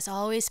research has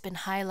always been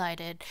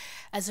highlighted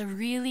as a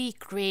really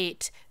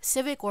great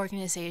civic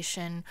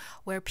organization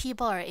where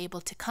people are able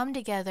to come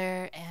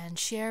together and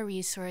share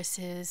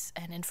resources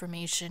and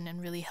information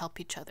and really help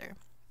each other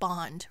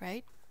bond,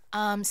 right?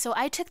 So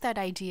I took that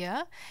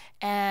idea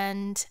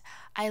and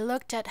I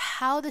looked at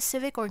how the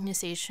civic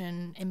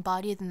organization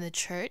embodied in the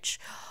church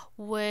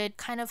would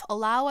kind of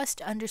allow us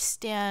to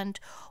understand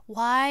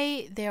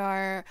why there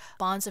are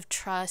bonds of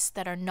trust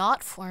that are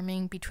not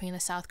forming between the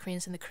South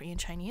Koreans and the Korean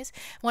Chinese.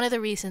 One of the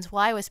reasons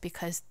why was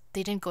because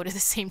they didn't go to the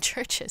same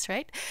churches,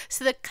 right?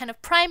 So the kind of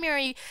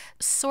primary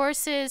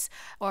sources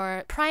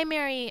or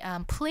primary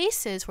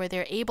places where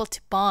they're able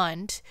to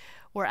bond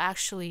were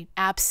actually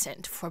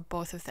absent for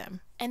both of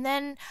them. And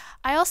then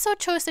I also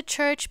chose the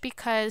church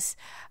because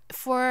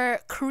for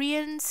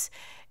Koreans,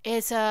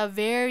 it's a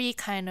very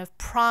kind of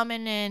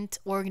prominent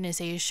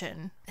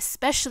organization,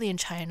 especially in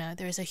China.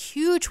 There's a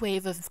huge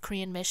wave of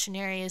Korean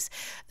missionaries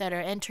that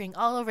are entering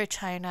all over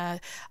China.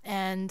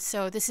 And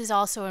so this is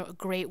also a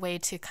great way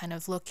to kind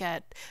of look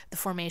at the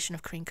formation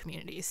of Korean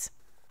communities.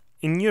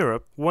 In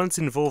Europe, one's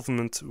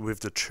involvement with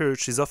the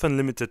church is often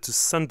limited to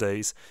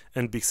Sundays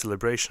and big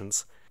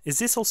celebrations. Is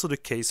this also the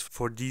case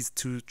for these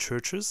two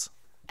churches?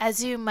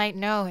 As you might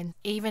know, and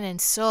even in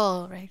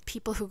Seoul, right,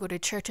 people who go to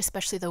church,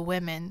 especially the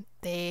women,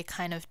 they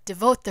kind of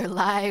devote their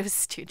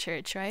lives to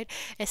church, right?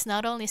 It's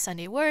not only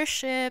Sunday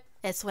worship,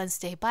 it's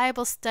Wednesday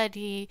Bible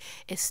study,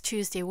 it's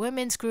Tuesday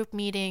women's group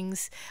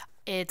meetings,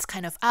 it's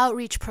kind of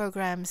outreach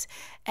programs.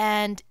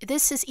 And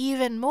this is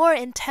even more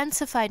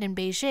intensified in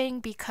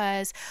Beijing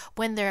because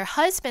when their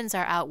husbands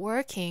are out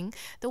working,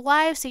 the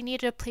wives, they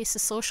need a place to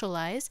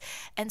socialize.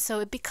 And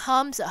so it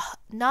becomes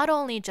not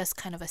only just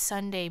kind of a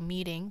Sunday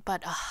meeting,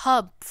 but a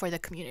hub for the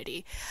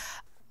community.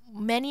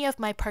 Many of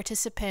my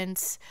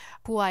participants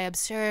who I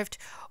observed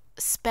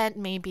spent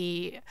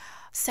maybe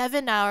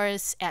 7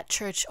 hours at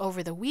church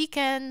over the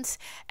weekends.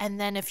 And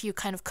then if you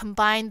kind of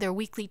combine their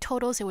weekly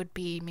totals, it would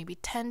be maybe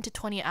 10 to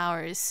 20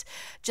 hours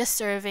just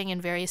serving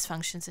in various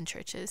functions in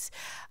churches.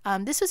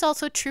 This was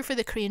also true for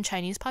the Korean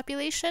Chinese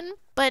population,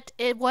 but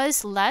it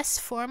was less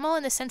formal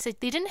in the sense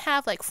that they didn't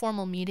have like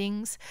formal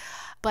meetings,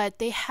 but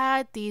they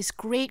had these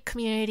great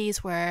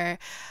communities where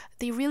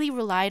they really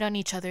relied on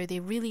each other.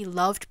 They really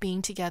loved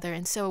being together.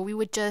 And so we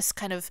would just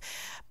kind of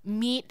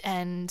meet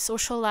and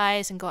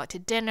socialize and go out to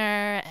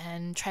dinner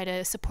and try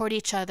to support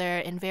each other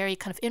in very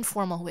kind of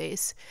informal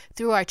ways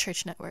through our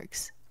church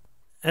networks.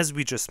 As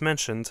we just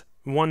mentioned,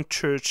 one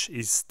church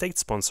is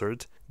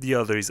state-sponsored, the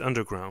other is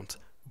underground.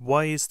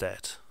 Why is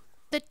that?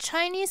 The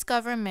Chinese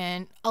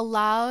government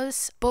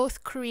allows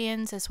both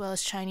Koreans as well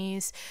as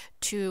Chinese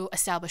to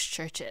establish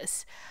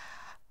churches.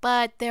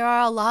 But there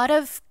are a lot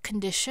of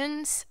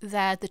conditions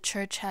that the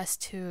church has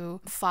to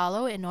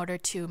follow in order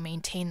to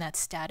maintain that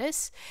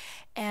status.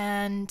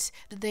 And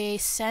they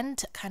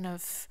send kind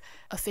of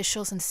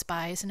officials and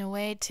spies in a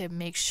way to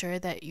make sure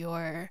that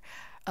you're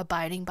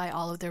abiding by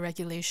all of the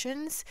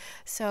regulations.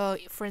 So,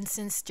 for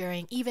instance,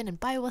 even in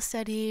Bible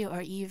study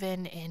or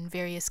even in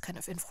various kind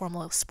of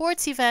informal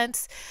sports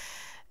events,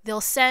 they'll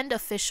send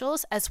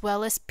officials as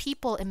well as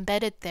people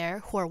embedded there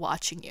who are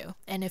watching you.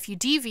 And if you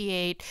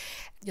deviate,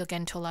 you'll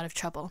get into a lot of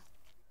trouble.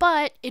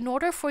 But in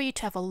order for you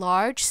to have a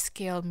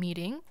large-scale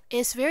meeting,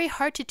 it's very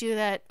hard to do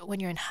that when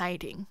you're in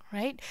hiding,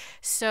 right?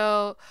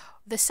 So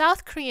the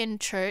South Korean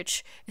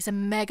church is a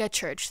mega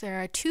church.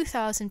 There are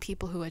 2,000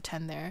 people who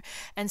attend there.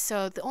 And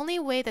so the only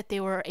way that they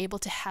were able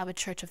to have a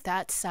church of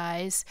that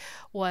size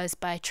was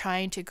by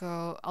trying to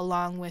go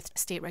along with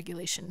state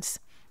regulations.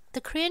 The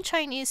Korean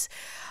Chinese,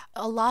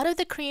 a lot of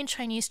the Korean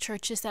Chinese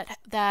churches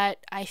that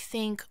I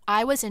think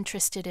I was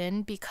interested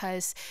in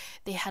because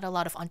they had a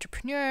lot of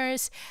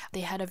entrepreneurs,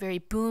 they had a very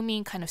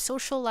booming kind of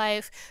social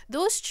life.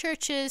 Those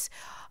churches,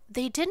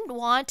 they didn't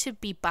want to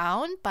be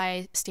bound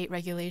by state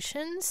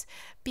regulations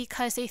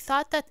because they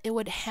thought that it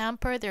would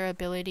hamper their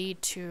ability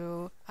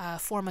to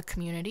form a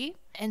community.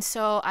 And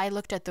so I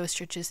looked at those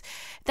churches.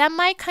 That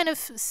might kind of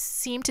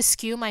seem to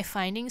skew my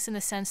findings in the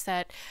sense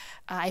that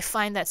I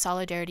find that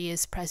solidarity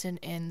is present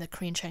in the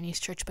Korean Chinese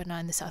church, but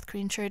not in the South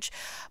Korean church.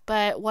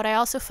 But what I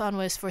also found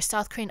was for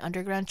South Korean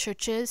underground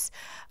churches,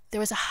 there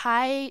was a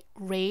high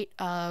rate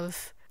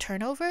of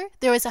turnover.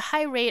 There was a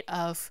high rate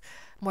of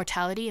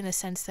mortality in the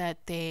sense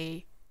that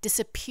they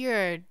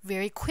disappeared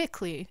very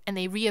quickly and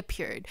they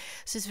reappeared.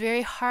 So it's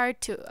very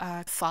hard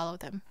to follow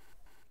them.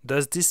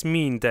 Does this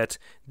mean that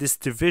this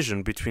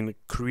division between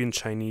Korean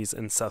Chinese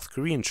and South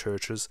Korean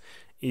churches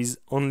is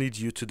only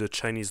due to the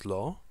Chinese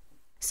law?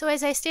 So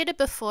as I stated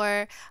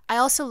before, I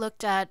also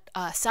looked at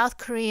South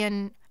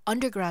Korean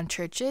underground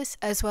churches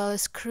as well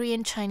as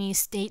Korean Chinese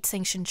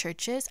state-sanctioned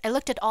churches. I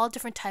looked at all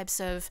different types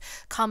of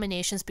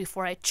combinations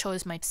before I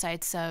chose my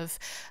sites of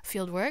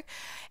fieldwork.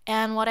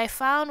 And what I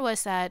found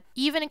was that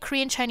even in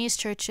Korean Chinese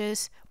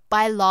churches,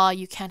 by law,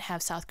 you can't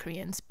have South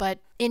Koreans. But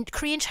in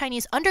Korean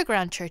Chinese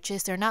underground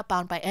churches, they're not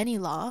bound by any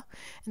law.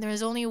 And there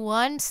is only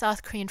one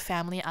South Korean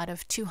family out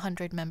of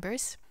 200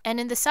 members. And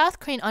in the South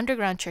Korean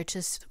underground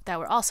churches that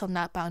were also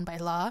not bound by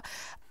law,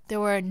 there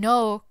were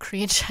no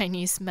Korean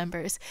Chinese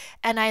members.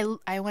 And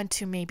I went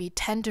to maybe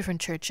 10 different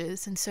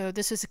churches. And so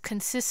this was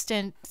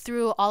consistent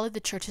through all of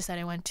the churches that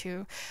I went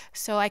to.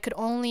 So I could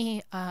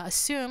only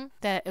assume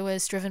that it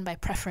was driven by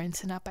preference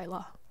and not by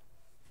law.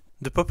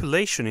 The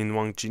population in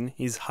Wangjing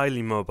is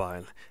highly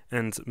mobile,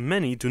 and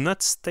many do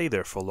not stay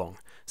there for long.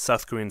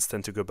 South Koreans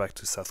tend to go back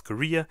to South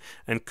Korea,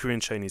 and Korean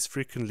Chinese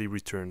frequently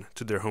return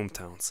to their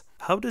hometowns.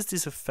 How does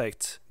this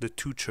affect the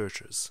two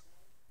churches?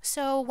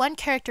 So one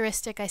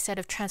characteristic I said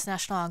of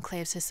transnational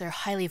enclaves is they're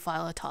highly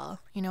volatile.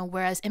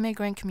 Whereas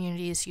immigrant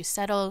communities, you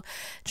settle,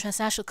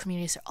 transnational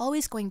communities are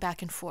always going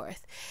back and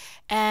forth.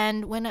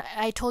 And when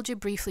I told you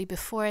briefly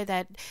before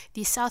that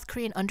these South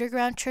Korean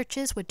underground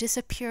churches would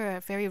disappear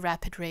at very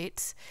rapid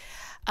rates,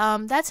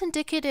 that's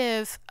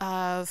indicative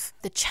of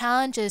the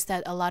challenges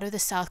that a lot of the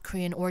South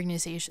Korean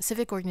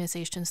civic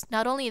organizations,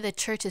 not only the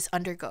churches,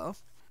 undergo.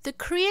 The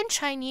Korean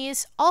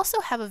Chinese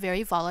also have a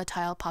very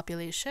volatile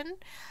population,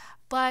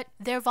 but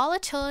their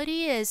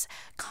volatility is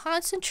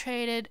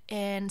concentrated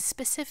in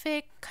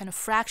specific kind of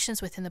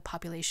fractions within the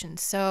population.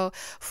 So,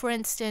 for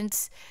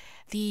instance,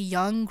 the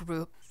young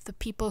group, the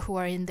people who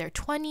are in their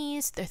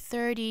 20s, their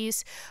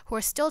 30s, who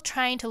are still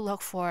trying to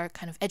look for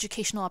kind of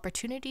educational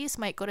opportunities,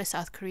 might go to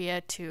South Korea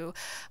to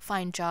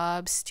find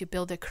jobs, to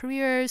build their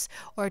careers,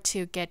 or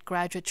to get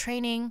graduate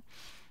training.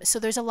 So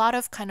there's a lot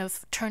of kind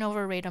of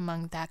turnover rate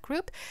among that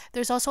group.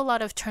 There's also a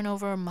lot of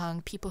turnover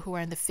among people who are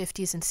in the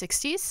 50s and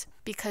 60s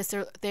because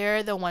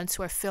they're the ones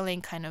who are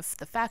filling kind of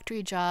the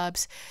factory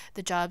jobs,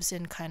 the jobs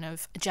in kind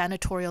of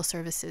janitorial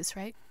services,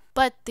 right?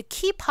 But the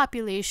key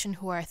population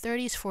who are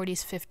 30s,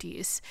 40s,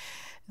 50s,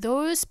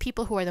 those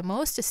people who are the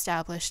most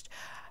established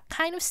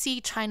kind of see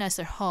China as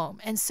their home.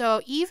 And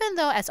so even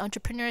though as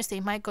entrepreneurs,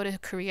 they might go to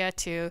Korea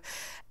to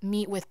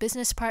meet with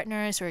business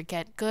partners or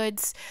get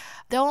goods,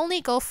 they'll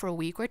only go for a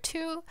week or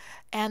two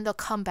and they'll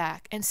come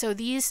back. And so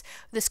this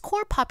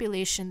core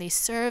population, they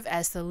serve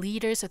as the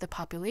leaders of the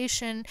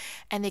population,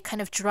 and they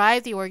kind of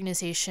drive the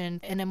organization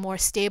in a more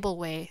stable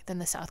way than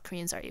the South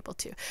Koreans are able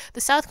to.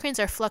 The South Koreans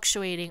are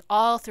fluctuating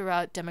all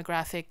throughout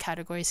demographic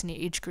categories and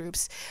age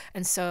groups.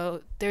 And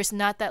so there's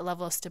not that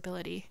level of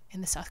stability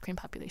in the South Korean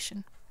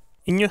population.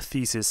 In your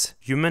thesis,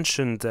 you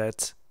mentioned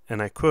that,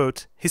 and I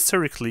quote,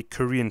 historically,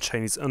 Korean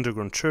Chinese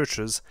underground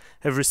churches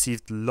have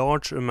received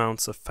large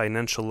amounts of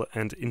financial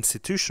and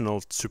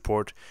institutional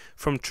support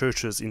from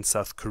churches in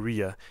South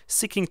Korea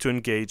seeking to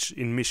engage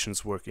in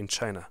missions work in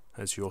China,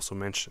 as you also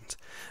mentioned.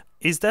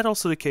 Is that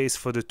also the case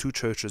for the two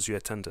churches you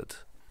attended?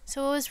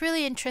 So what was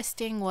really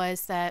interesting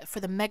was that for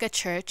the mega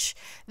church,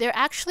 they're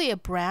actually a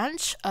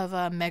branch of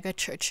a mega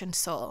church in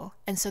Seoul.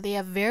 And so they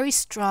have very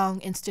strong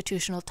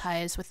institutional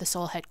ties with the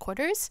Seoul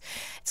headquarters.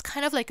 It's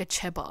kind of like a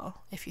chaebol,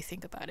 if you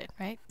think about it,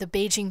 right? The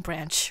Beijing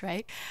branch,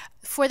 right?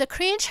 For the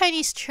Korean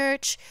Chinese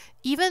church,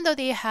 even though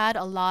they had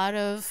a lot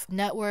of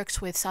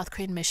networks with South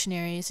Korean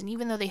missionaries, and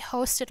even though they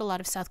hosted a lot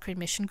of South Korean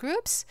mission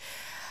groups,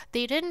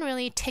 they didn't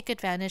really take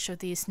advantage of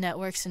these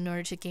networks in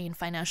order to gain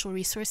financial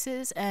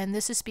resources. And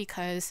this is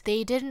because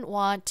they didn't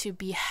want to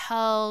be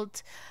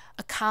held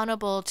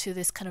accountable to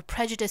this kind of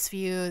prejudiced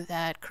view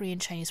that Korean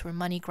Chinese were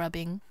money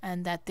grubbing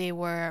and that they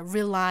were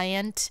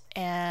reliant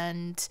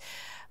and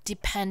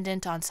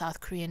dependent on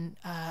South Korean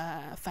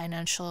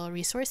financial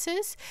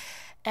resources.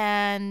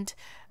 And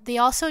they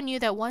also knew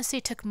that once they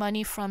took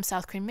money from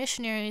South Korean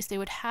missionaries, they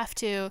would have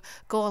to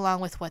go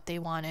along with what they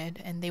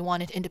wanted, and they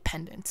wanted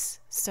independence.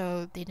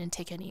 So they didn't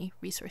take any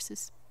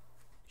resources.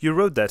 You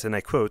wrote that, and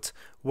I quote,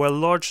 while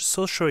large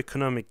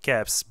socio-economic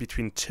gaps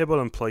between chaebol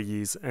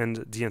employees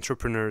and the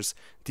entrepreneurs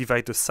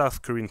divide the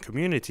South Korean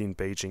community in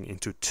Beijing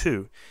into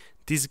two,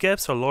 these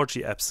gaps are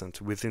largely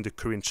absent within the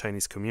Korean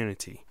Chinese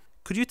community.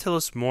 Could you tell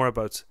us more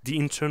about the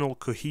internal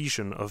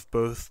cohesion of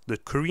both the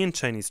Korean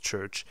Chinese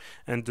church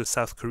and the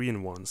South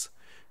Korean ones?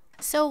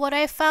 So what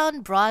I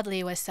found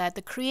broadly was that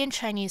the Korean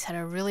Chinese had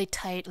a really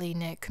tightly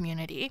knit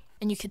community,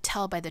 and you could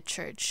tell by the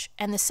church.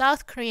 And the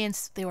South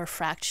Koreans, they were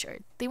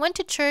fractured. They went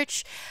to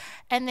church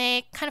and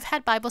they kind of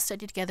had Bible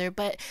study together,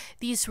 but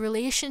these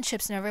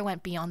relationships never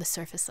went beyond the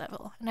surface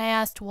level. And I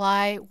asked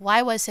why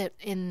was it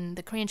in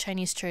the Korean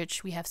Chinese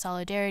church we have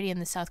solidarity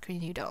and the South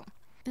Korean you don't?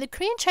 In the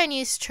Korean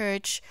Chinese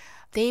church,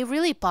 they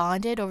really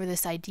bonded over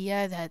this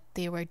idea that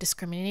they were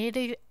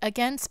discriminated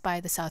against by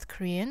the South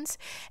Koreans.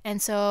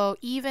 And so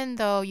even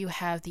though you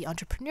have the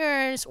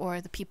entrepreneurs or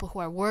the people who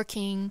are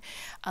working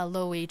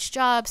low-wage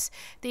jobs,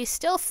 they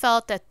still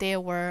felt that they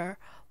were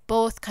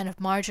both kind of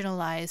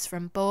marginalized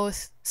from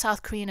both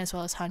South Korean as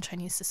well as Han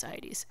Chinese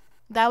societies.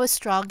 That was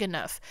strong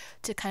enough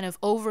to kind of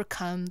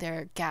overcome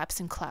their gaps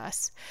in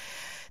class.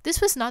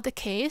 This was not the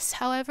case,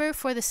 however,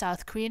 for the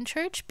South Korean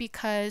church,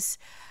 because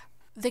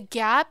the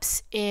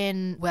gaps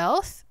in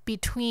wealth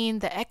between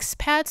the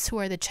expats who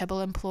are the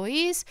chaebol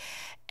employees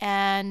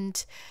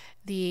and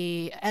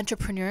the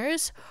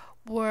entrepreneurs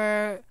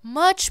were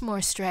much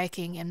more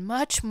striking and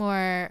much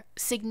more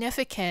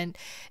significant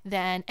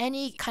than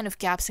any kind of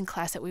gaps in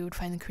class that we would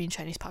find in the Korean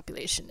Chinese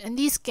population. And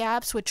these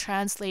gaps would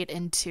translate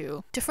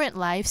into different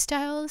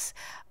lifestyles,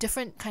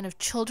 different kind of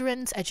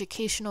children's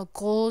educational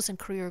goals and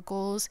career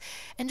goals,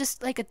 and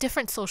just like a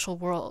different social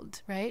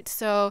world, right?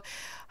 So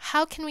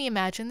how can we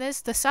imagine this?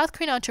 The South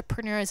Korean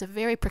entrepreneur is a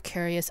very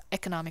precarious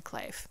economic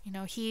life. You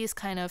know, he's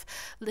kind of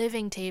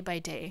living day by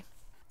day.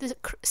 The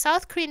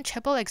South Korean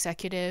chaebol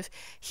executive,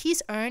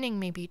 he's earning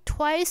maybe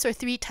twice or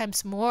three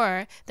times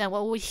more than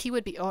what he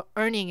would be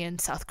earning in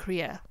South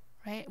Korea,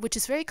 right? Which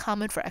is very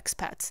common for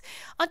expats.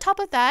 On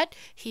top of that,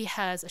 he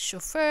has a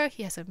chauffeur,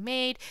 he has a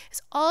maid,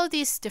 it's all of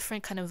these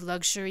different kind of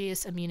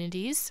luxurious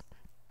amenities.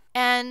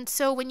 And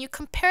so when you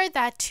compare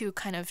that to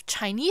kind of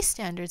Chinese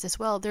standards as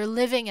well, they're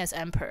living as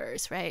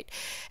emperors, right?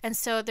 And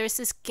so there's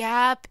this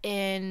gap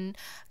in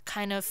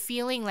kind of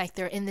feeling like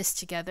they're in this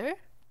together.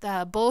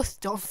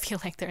 Both don't feel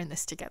like they're in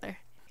this together.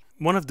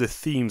 One of the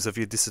themes of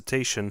your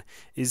dissertation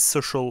is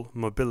social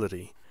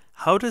mobility.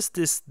 How does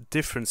this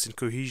difference in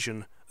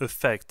cohesion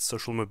affect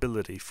social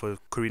mobility for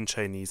Korean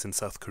Chinese and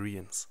South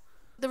Koreans?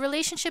 The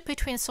relationship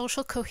between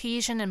social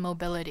cohesion and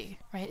mobility,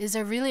 right, is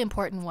a really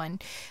important one.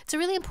 It's a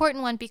really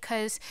important one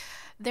because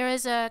there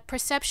is a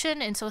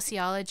perception in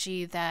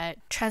sociology that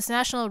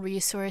transnational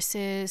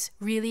resources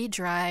really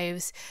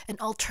drives an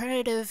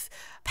alternative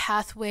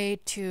pathway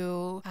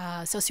to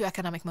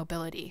socioeconomic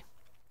mobility.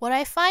 What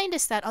I find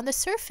is that on the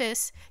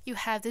surface, you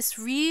have this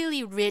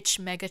really rich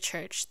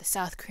megachurch, the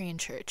South Korean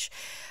church,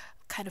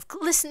 kind of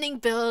glistening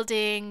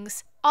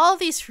buildings, all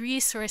these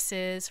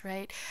resources,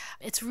 right?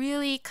 It's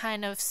really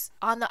kind of,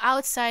 on the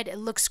outside, it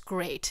looks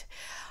great.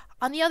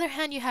 On the other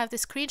hand, you have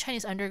this Korean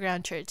Chinese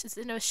underground church. It's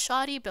in a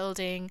shoddy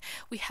building.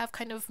 We have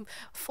kind of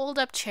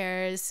fold-up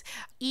chairs,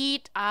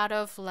 eat out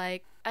of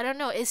like, I don't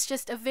know, it's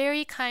just a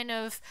very kind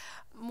of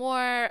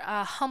more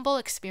humble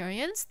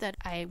experience that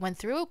I went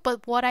through.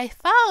 But what I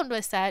found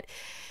was that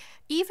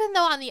even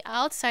though on the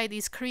outside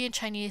these Korean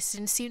Chinese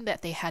didn't seem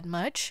that they had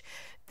much,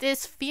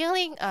 this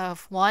feeling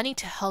of wanting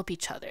to help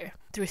each other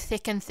through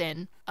thick and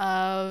thin,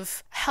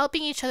 of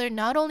helping each other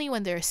not only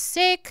when they're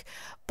sick,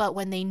 but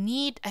when they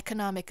need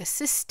economic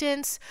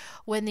assistance,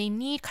 when they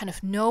need kind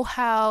of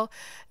know-how,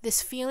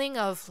 this feeling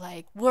of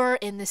like, we're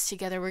in this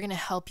together, we're going to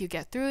help you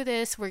get through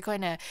this, we're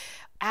going to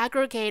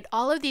aggregate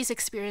all of these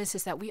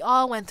experiences that we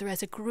all went through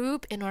as a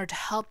group in order to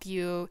help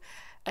you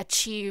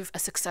achieve a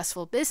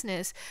successful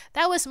business,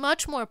 that was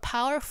much more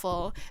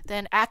powerful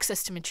than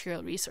access to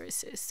material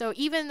resources. So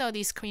even though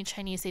these Korean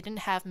Chinese, they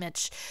didn't have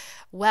much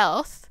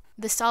wealth,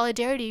 the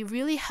solidarity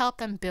really helped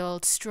them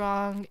build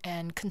strong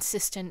and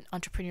consistent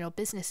entrepreneurial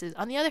businesses.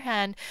 On the other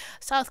hand,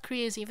 South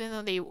Koreans, even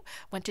though they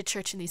went to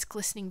church in these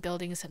glistening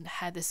buildings and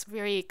had this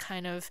very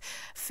kind of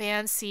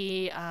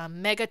fancy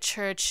mega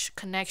church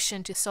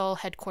connection to Seoul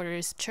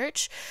headquarters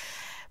church,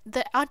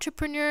 the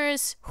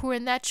entrepreneurs who were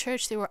in that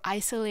church, they were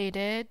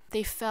isolated,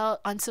 they felt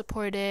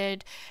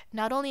unsupported.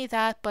 Not only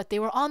that, but they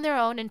were on their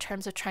own in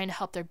terms of trying to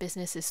help their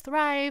businesses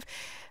thrive.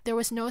 There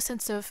was no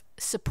sense of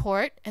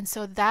support, and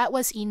so that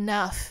was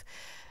enough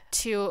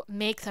to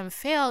make them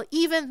fail,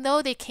 even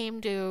though they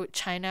came to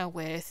China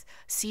with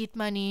seed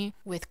money,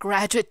 with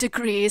graduate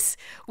degrees,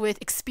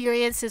 with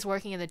experiences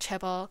working in the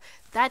chaebol.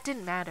 That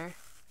didn't matter,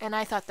 and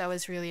I thought that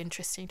was really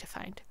interesting to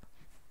find.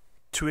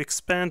 To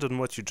expand on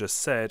what you just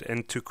said,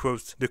 and to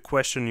quote the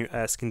question you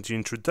asked in the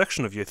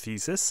introduction of your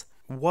thesis,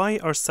 why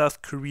are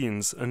South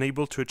Koreans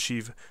unable to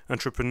achieve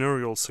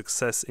entrepreneurial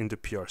success in the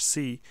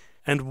PRC,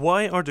 and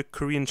why are the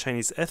Korean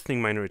Chinese ethnic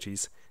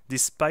minorities,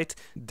 despite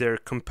their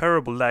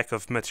comparable lack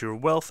of material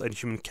wealth and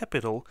human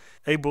capital,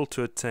 able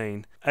to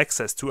attain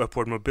access to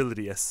upward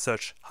mobility at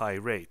such high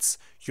rates?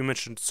 You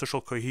mentioned social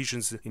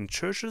cohesion in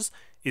churches.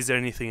 Is there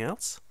anything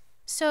else?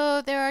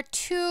 So there are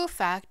two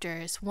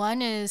factors.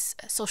 One is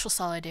social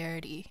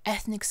solidarity,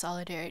 ethnic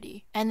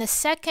solidarity. And the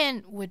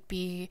second would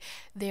be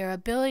their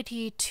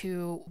ability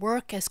to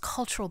work as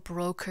cultural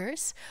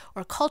brokers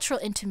or cultural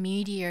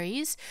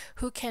intermediaries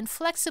who can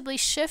flexibly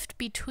shift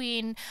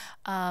between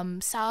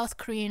South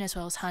Korean as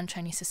well as Han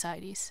Chinese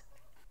societies.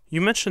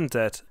 You mentioned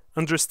that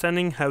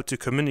understanding how to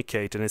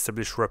communicate and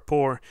establish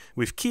rapport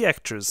with key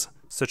actors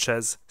such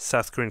as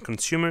South Korean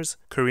consumers,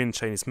 Korean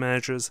Chinese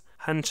managers,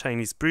 Han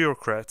Chinese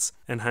bureaucrats,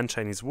 and Han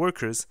Chinese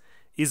workers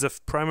is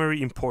of primary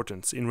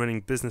importance in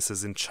running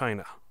businesses in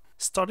China.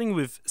 Starting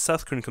with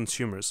South Korean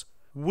consumers,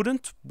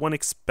 wouldn't one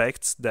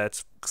expect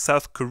that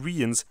South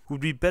Koreans would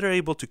be better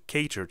able to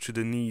cater to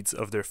the needs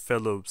of their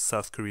fellow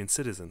South Korean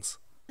citizens?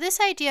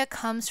 This idea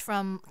comes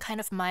from kind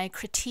of my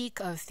critique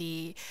of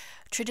the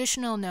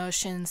traditional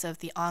notions of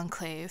the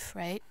enclave,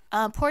 right?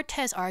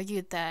 Portes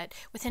argued that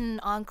within an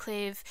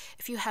enclave,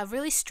 if you have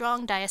really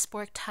strong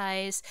diasporic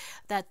ties,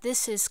 that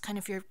this is kind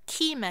of your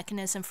key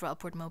mechanism for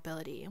upward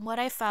mobility. And what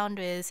I found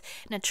is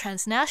in a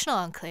transnational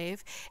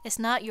enclave, it's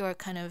not your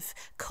kind of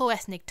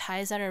co-ethnic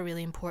ties that are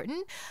really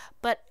important,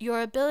 but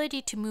your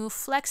ability to move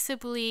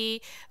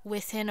flexibly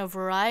within a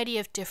variety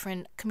of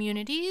different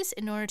communities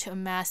in order to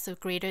amass the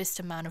greatest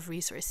amount of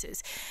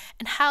resources.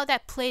 And how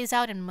that plays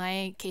out in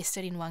my case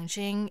study in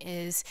Wangjing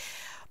is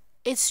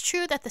it's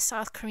true that the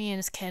South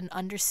Koreans can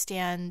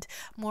understand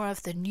more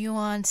of the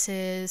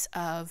nuances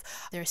of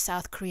their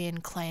South Korean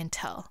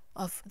clientele,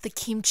 of the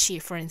kimchi,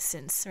 for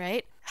instance,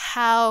 right?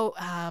 How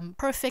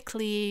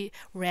perfectly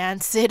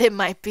rancid it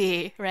might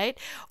be, right?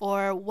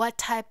 Or what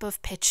type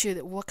of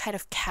pechu, what kind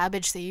of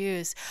cabbage they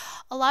use.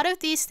 A lot of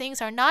these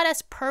things are not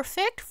as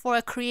perfect for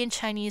a Korean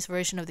Chinese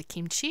version of the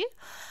kimchi,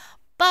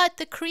 but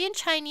the Korean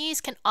Chinese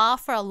can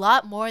offer a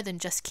lot more than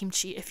just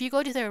kimchi. If you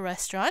go to their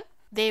restaurant,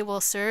 they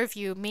will serve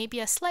you maybe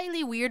a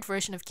slightly weird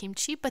version of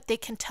kimchi, but they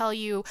can tell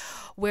you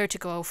where to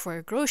go for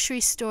a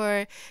grocery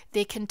store.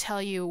 They can tell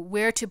you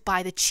where to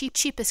buy the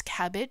cheapest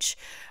cabbage.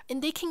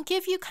 And they can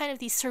give you kind of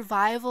these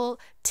survival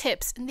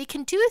tips. And they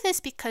can do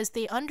this because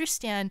they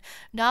understand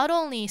not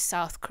only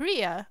South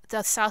Korea,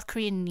 the South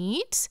Korean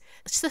needs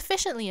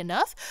sufficiently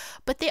enough,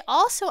 but they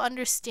also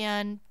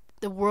understand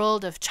the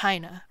world of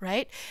China,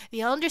 right?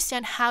 They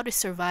understand how to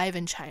survive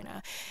in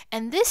China.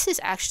 And this is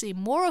actually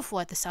more of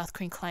what the South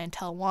Korean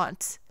clientele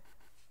wants.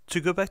 To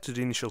go back to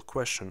the initial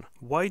question,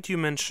 why do you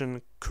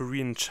mention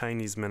Korean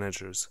Chinese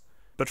managers?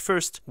 But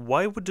first,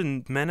 why would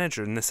the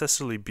manager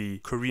necessarily be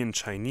Korean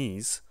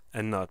Chinese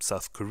and not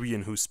South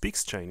Korean who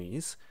speaks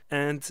Chinese?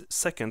 And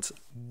second,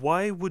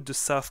 why would the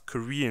South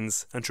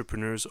Koreans,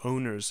 entrepreneurs,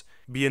 owners,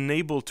 be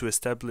unable to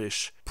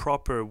establish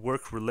proper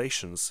work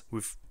relations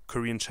with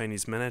Korean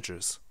Chinese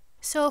managers?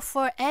 So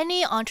for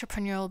any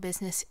entrepreneurial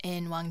business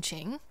in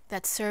Wangjing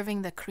that's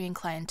serving the Korean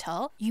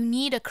clientele, you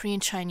need a Korean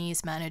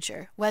Chinese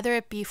manager, whether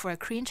it be for a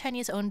Korean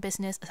Chinese owned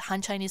business, a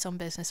Han Chinese owned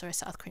business, or a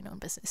South Korean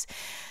owned business.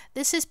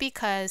 This is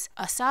because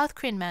a South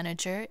Korean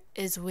manager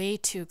is way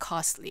too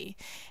costly,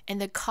 and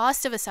the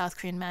cost of a South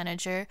Korean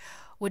manager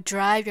would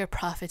drive your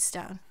profits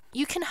down.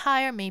 You can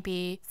hire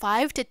maybe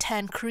 5 to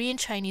 10 Korean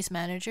Chinese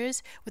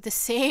managers with the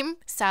same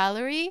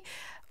salary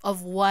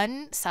of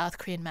one South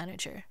Korean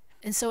manager.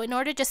 And so in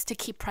order just to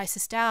keep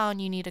prices down,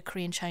 you need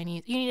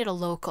you need a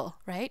local,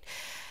 right?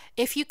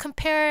 If you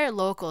compare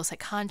locals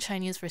like Han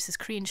Chinese versus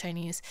Korean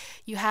Chinese,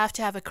 you have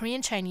to have a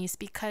Korean Chinese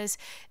because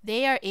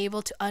they are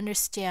able to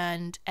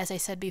understand, as I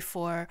said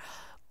before,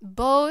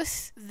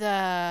 both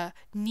the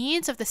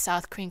needs of the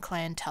South Korean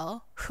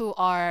clientele, who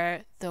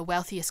are the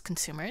wealthiest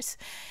consumers,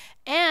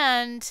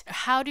 and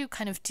how to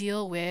kind of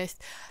deal with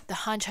the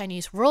Han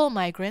Chinese rural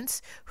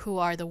migrants, who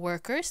are the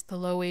workers, the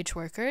low-wage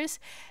workers,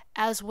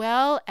 as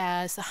well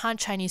as the Han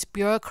Chinese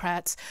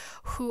bureaucrats,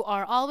 who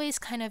are always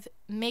kind of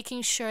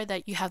making sure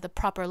that you have the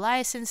proper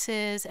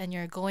licenses and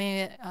you're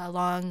going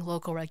along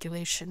local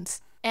regulations.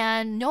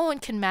 And no one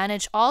can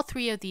manage all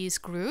three of these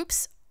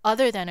groups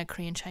other than a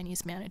Korean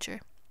Chinese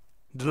manager.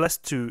 The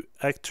last two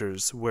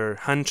actors were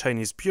Han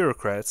Chinese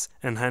bureaucrats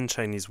and Han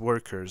Chinese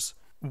workers.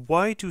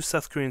 Why do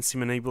South Koreans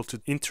seem unable to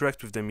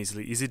interact with them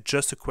easily? Is it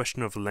just a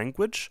question of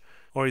language,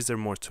 or is there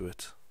more to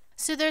it?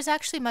 So there's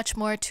actually much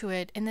more to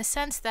it in the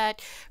sense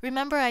that,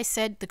 remember I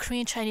said the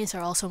Korean Chinese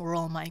are also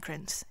rural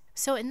migrants.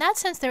 So in that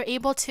sense, they're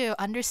able to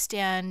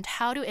understand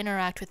how to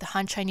interact with the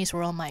Han Chinese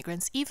rural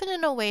migrants, even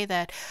in a way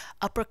that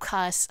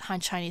upper-class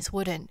Han Chinese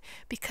wouldn't,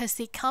 because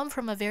they come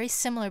from a very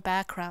similar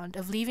background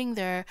of leaving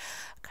their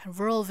kind of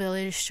rural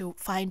village to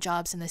find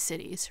jobs in the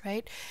cities,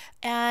 right?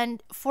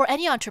 And for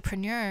any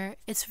entrepreneur,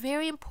 it's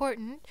very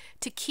important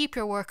to keep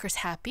your workers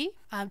happy,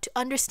 to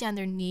understand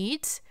their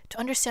needs, to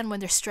understand when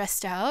they're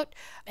stressed out.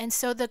 And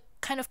so the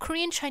kind of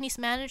Korean Chinese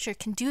manager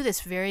can do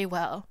this very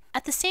well.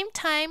 At the same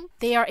time,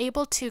 they are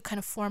able to kind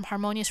of form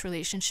harmonious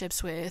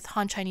relationships with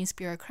Han Chinese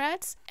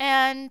bureaucrats.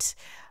 And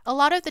a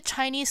lot of the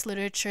Chinese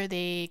literature,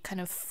 they kind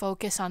of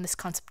focus on this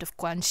concept of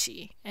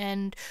guanxi.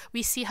 And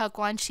we see how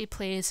guanxi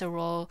plays a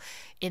role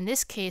in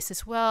this case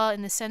as well,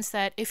 in the sense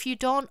that if you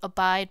don't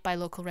abide by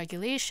local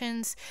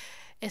regulations,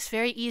 it's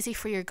very easy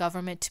for your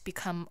government to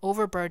become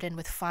overburdened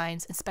with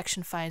fines,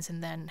 inspection fines,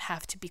 and then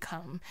have to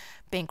become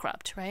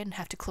bankrupt, right? And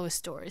have to close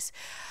stores.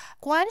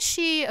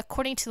 Guanxi,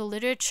 according to the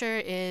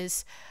literature,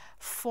 is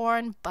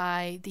formed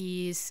by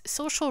these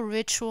social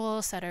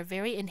rituals that are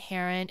very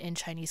inherent in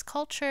Chinese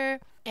culture.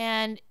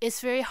 And it's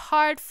very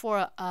hard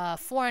for a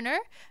foreigner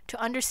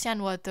to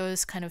understand what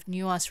those kind of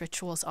nuanced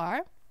rituals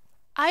are.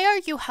 I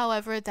argue,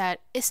 however,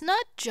 that it's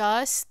not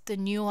just the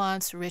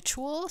nuanced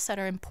rituals that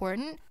are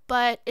important,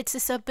 but it's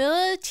this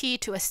ability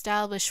to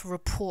establish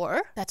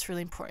rapport that's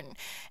really important.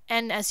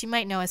 And as you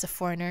might know as a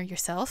foreigner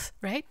yourself,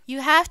 right?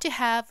 You have to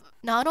have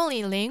not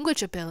only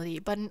language ability,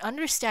 but an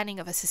understanding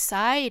of a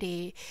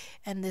society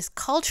and this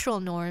cultural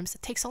norms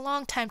that takes a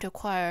long time to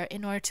acquire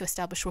in order to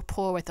establish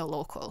rapport with a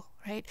local,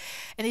 right?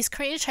 And these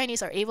Korean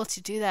Chinese are able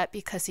to do that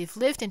because they've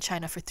lived in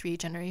China for 3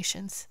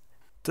 generations.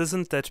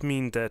 Doesn't that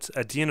mean that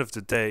at the end of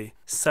the day,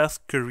 South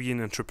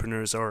Korean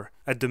entrepreneurs are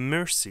at the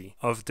mercy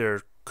of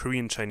their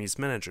Korean Chinese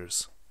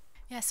managers?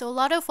 Yeah, so a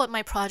lot of what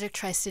my project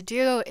tries to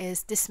do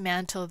is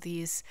dismantle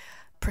these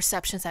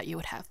perceptions that you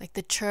would have. Like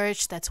the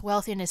church that's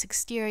wealthy in its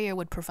exterior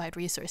would provide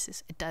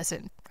resources. It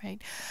doesn't,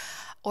 right?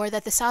 Or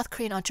that the South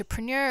Korean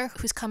entrepreneur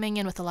who's coming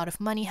in with a lot of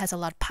money, has a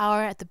lot of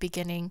power at the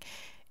beginning,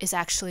 is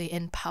actually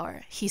in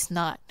power. He's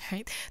not,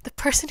 right? The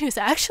person who's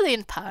actually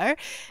in power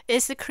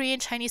is the Korean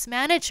Chinese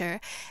manager.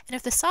 And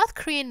if the South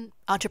Korean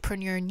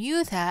entrepreneur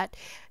knew that,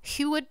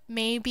 he would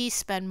maybe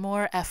spend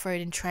more effort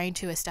in trying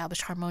to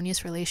establish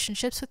harmonious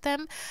relationships with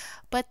them.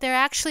 But they're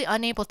actually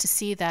unable to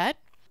see that.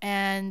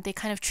 And they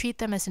kind of treat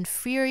them as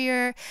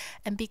inferior.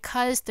 And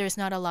because there's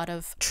not a lot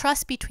of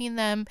trust between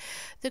them,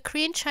 the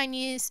Korean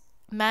Chinese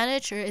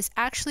manager is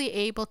actually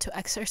able to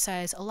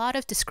exercise a lot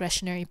of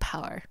discretionary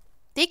power.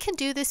 They can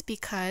do this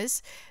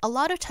because a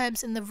lot of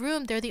times in the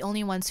room, they're the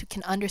only ones who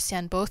can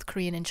understand both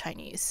Korean and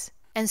Chinese.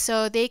 And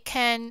so they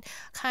can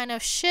kind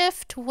of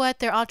shift what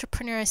their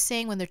entrepreneur is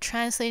saying when they're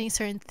translating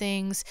certain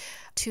things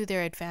to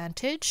their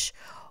advantage.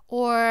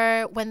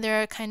 Or when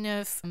they're kind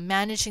of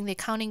managing the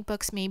accounting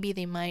books, maybe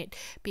they might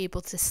be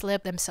able to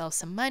slip themselves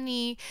some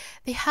money.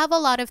 They have a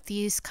lot of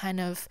these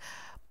kind of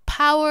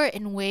power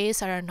in ways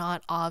that are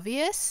not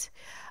obvious.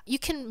 You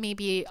can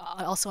maybe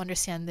also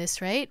understand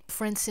this, right?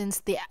 For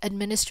instance, the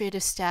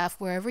administrative staff,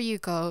 wherever you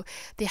go,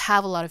 they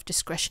have a lot of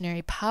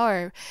discretionary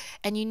power,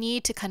 and you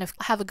need to kind of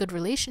have a good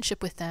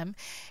relationship with them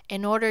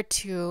in order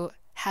to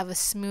have a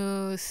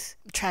smooth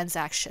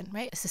transaction,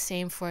 right? It's the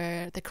same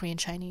for the Korean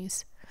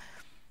Chinese.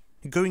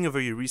 Going over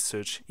your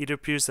research, it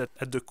appears that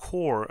at the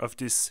core of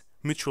this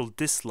mutual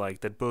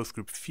dislike that both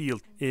groups feel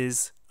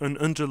is an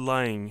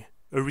underlying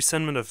a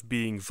resentment of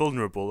being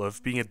vulnerable,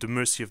 of being at the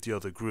mercy of the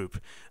other group.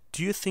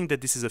 Do you think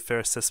that this is a fair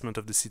assessment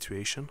of the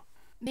situation?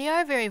 They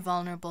are very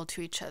vulnerable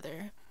to each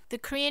other. The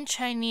Korean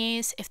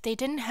Chinese, if they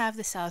didn't have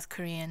the South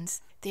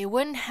Koreans, they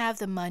wouldn't have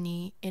the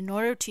money in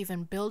order to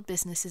even build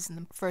businesses in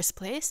the first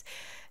place.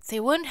 They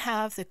wouldn't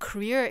have the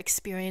career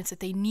experience that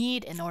they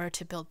need in order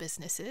to build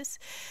businesses.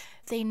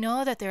 They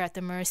know that they're at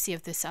the mercy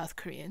of the South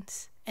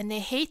Koreans, and they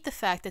hate the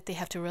fact that they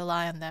have to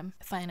rely on them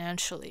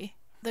financially.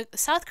 The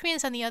South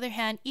Koreans, on the other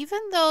hand, even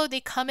though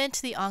they come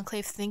into the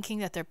enclave thinking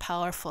that they're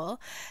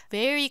powerful,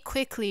 very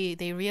quickly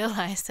they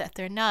realize that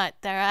they're not.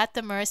 They're at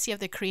the mercy of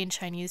the Korean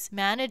Chinese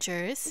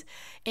managers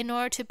in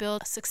order to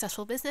build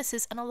successful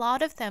businesses. And a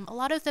lot of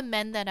the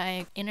men that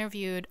I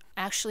interviewed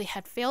actually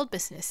had failed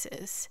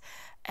businesses.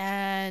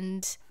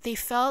 And they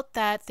felt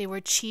that they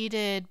were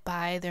cheated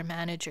by their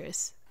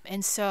managers.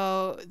 And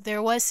so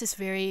there was this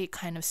very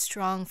kind of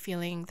strong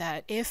feeling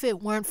that if it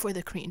weren't for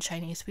the Korean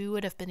Chinese, we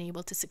would have been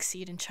able to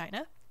succeed in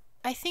China.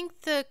 I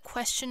think the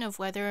question of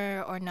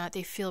whether or not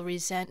they feel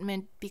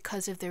resentment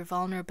because of their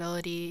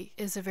vulnerability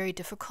is a very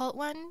difficult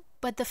one.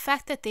 But the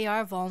fact that they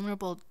are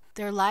vulnerable,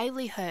 their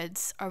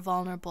livelihoods are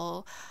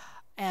vulnerable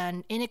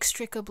and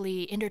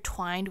inextricably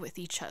intertwined with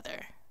each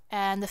other.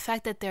 And the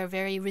fact that they're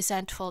very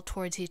resentful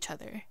towards each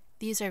other,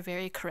 these are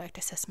very correct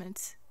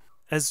assessments.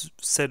 As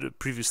said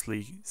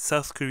previously,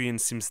 South Korea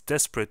seems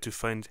desperate to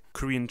find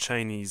Korean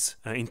Chinese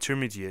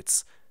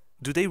intermediates.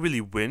 Do they really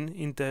win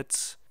in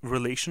that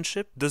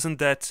relationship? Doesn't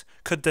that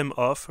cut them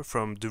off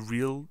from the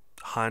real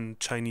Han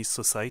Chinese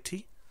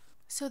society?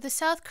 So the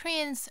South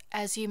Koreans,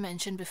 as you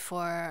mentioned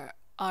before,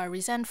 are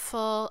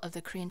resentful of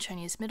the Korean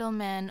Chinese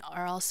middlemen,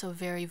 are also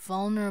very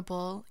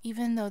vulnerable,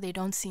 even though they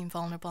don't seem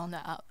vulnerable on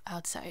the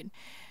outside.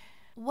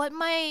 What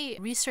my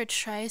research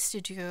tries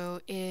to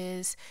do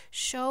is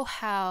show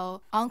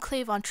how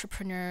enclave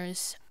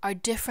entrepreneurs are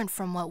different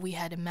from what we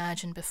had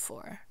imagined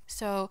before.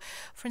 So,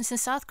 for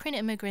instance, South Korean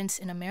immigrants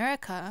in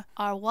America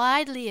are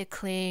widely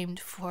acclaimed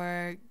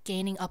for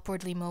gaining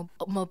upwardly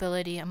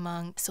mobility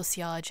among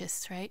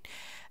sociologists, right?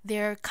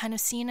 They're kind of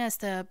seen as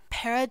the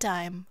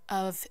paradigm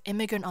of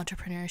immigrant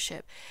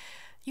entrepreneurship.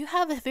 You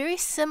have a very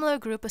similar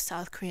group of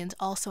South Koreans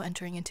also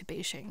entering into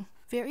Beijing.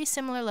 Very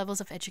similar levels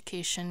of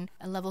education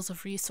and levels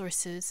of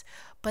resources,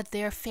 but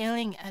they're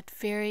failing at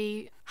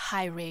very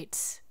high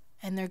rates.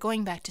 And they're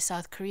going back to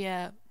South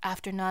Korea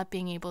after not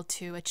being able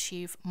to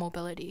achieve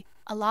mobility.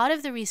 A lot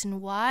of the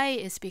reason why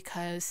is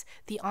because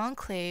the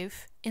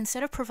enclave,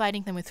 instead of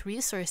providing them with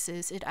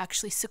resources, it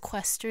actually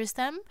sequesters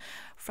them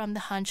from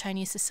the Han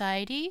Chinese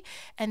society,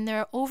 and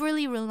they're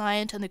overly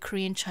reliant on the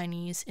Korean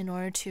Chinese in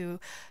order to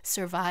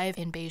survive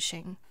in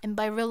Beijing. And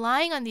by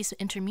relying on these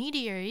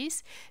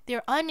intermediaries,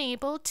 they're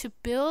unable to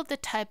build the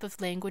type of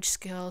language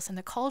skills and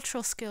the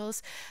cultural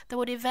skills that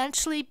would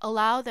eventually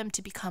allow them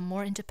to become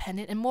more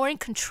independent and more in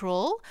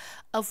control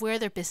of where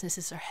their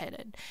businesses are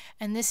headed.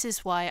 And this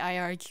is why I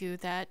argue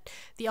that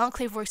the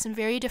enclave works in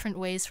very different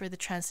ways for the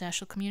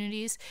transnational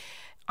communities.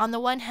 On the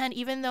one hand,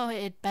 even though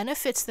it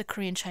benefits the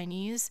Korean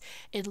Chinese,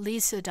 it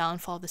leads to the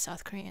downfall of the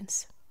South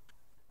Koreans.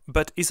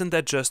 But isn't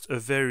that just a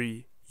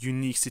very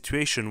unique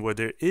situation where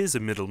there is a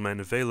middleman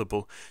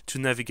available to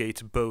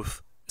navigate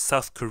both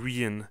South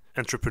Korean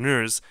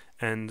entrepreneurs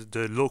and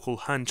the local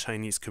Han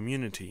Chinese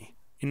community?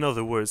 In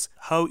other words,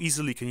 how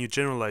easily can you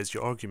generalize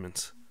your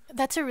argument?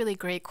 That's a really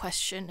great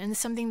question, and it's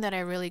something that I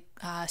really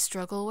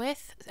struggle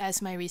with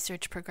as my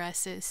research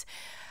progresses.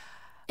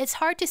 It's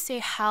hard to say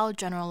how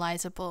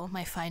generalizable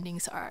my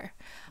findings are,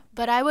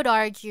 but I would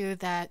argue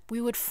that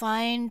we would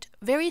find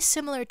very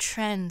similar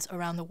trends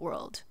around the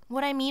world.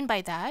 What I mean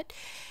by that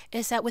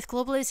is that with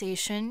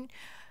globalization,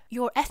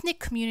 your ethnic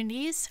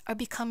communities are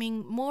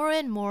becoming more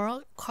and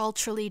more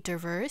culturally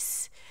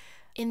diverse,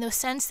 in the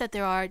sense that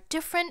there are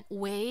different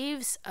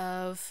waves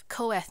of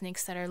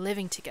co-ethnics that are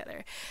living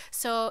together.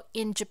 So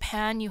in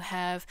Japan, you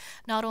have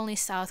not only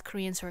South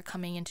Koreans who are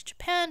coming into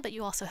Japan, but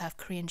you also have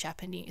Korean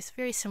Japanese.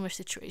 Very similar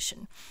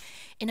situation.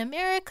 In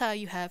America,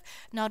 you have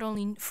not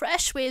only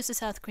fresh waves of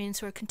South Koreans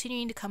who are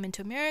continuing to come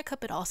into America,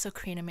 but also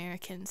Korean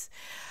Americans.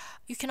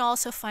 You can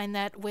also find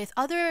that with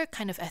other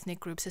kind of ethnic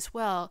groups as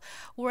well.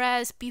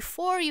 Whereas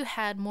before you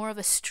had more of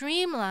a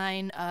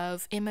streamline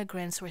of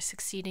immigrants who are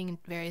succeeding in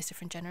various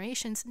different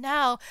generations,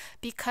 now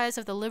because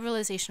of the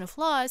liberalization of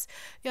laws,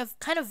 you have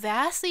kind of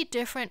vastly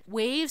different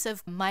waves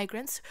of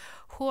migrants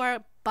who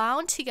are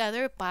bound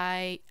together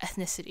by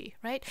ethnicity,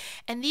 right?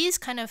 And these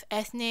kind of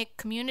ethnic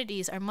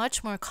communities are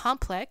much more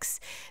complex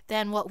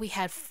than what we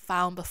had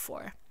found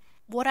before.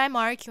 What I'm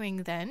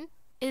arguing then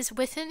is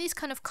within these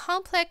kind of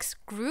complex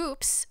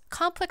groups,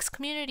 complex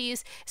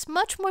communities, it's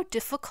much more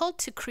difficult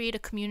to create a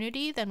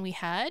community than we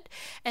had.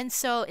 And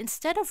so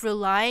instead of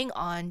relying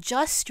on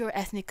just your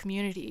ethnic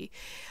community,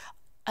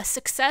 a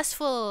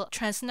successful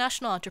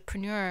transnational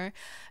entrepreneur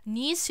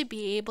needs to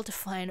be able to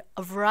find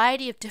a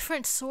variety of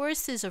different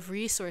sources of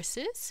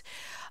resources,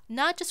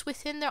 not just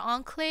within their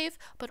enclave,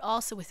 but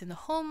also within the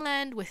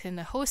homeland, within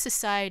the host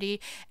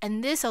society.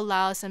 And this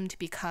allows them to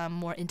become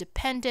more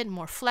independent,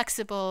 more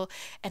flexible,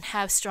 and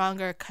have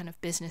stronger kind of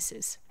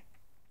businesses.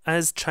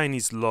 As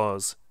Chinese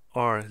laws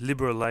are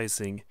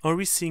liberalizing, are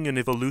we seeing an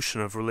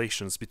evolution of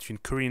relations between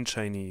Korean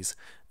Chinese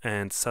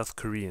and South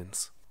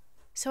Koreans?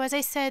 So as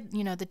I said,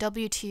 the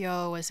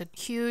WTO was a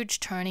huge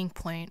turning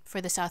point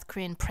for the South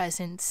Korean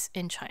presence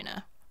in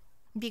China.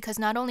 Because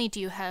not only do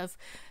you have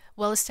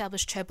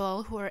well-established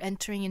chaebol who are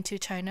entering into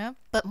China,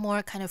 but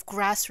more kind of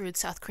grassroots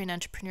South Korean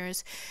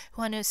entrepreneurs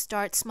who want to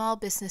start small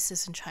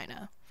businesses in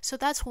China. So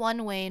that's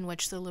one way in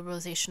which the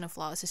liberalization of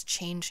laws is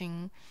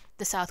changing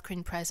the South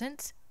Korean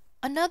presence.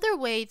 Another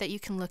way that you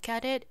can look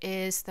at it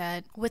is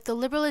that with the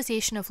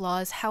liberalization of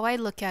laws, how I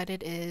look at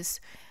it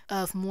is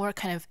of more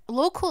kind of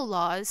local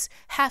laws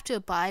have to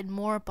abide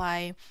more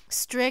by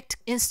strict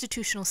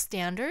institutional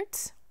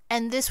standards.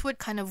 And this would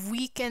kind of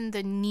weaken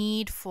the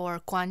need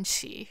for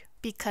guanxi,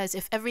 because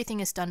if everything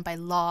is done by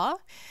law,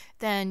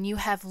 then you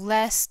have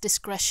less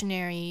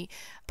discretionary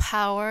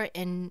power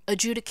in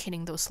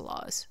adjudicating those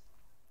laws.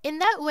 In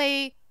that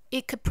way,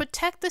 it could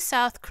protect the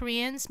South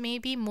Koreans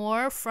maybe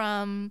more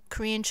from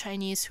Korean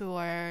Chinese who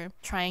are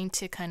trying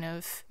to kind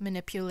of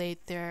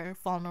manipulate their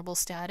vulnerable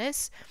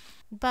status.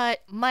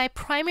 But my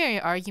primary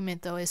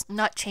argument, though, is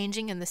not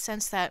changing in the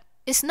sense that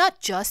it's not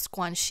just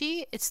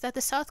guanxi, it's that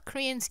the South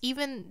Koreans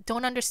even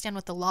don't understand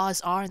what the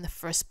laws are in the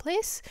first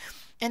place.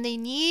 And they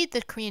need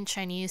the Korean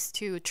Chinese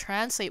to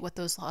translate what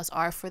those laws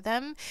are for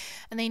them.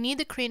 And they need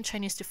the Korean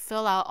Chinese to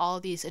fill out all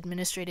these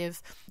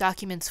administrative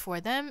documents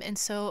for them. And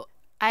so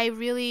I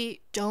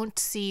really don't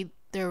see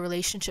their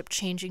relationship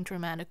changing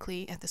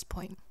dramatically at this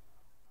point.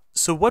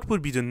 So what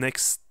would be the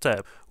next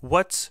step?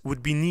 What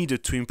would be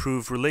needed to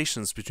improve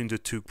relations between the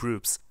two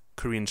groups,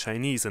 Korean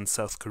Chinese and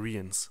South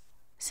Koreans?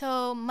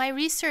 So my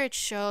research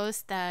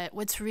shows that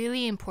what's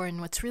really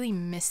important, what's really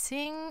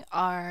missing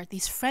are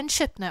these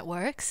friendship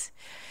networks.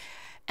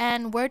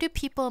 And where do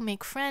people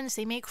make friends?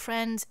 They make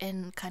friends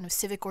in kind of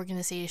civic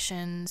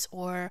organizations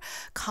or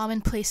common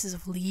places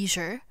of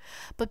leisure.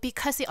 But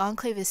because the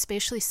enclave is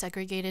spatially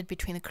segregated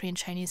between the Korean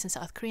Chinese and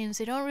South Koreans,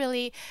 they don't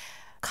really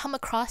come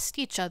across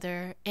each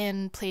other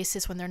in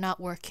places when they're not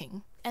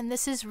working. And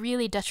this is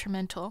really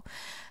detrimental.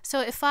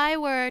 So if I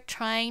were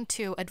trying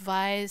to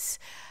advise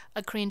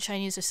a Korean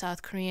Chinese or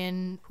South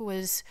Korean who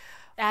was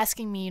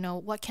asking me,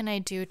 what can I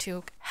do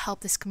to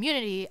help this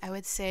community, I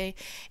would say,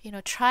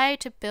 try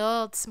to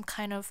build some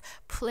kind of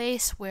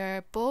place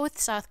where both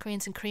South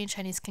Koreans and Korean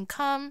Chinese can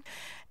come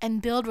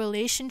and build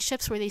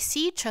relationships where they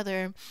see each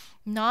other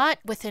not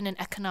within an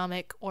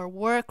economic or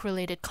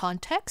work-related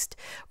context,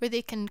 where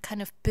they can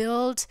kind of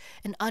build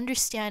an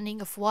understanding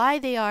of why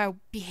they are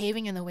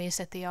behaving in the ways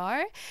that they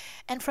are.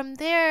 And from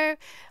there,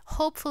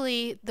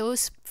 hopefully,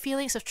 those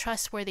feelings of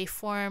trust where they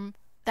form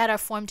that are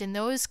formed in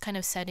those kind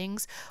of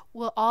settings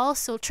will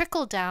also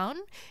trickle down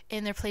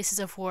in their places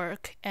of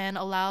work and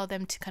allow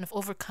them to kind of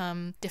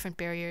overcome different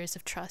barriers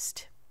of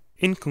trust.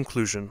 In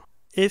conclusion,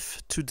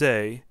 if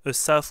today a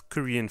South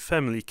Korean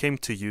family came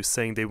to you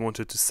saying they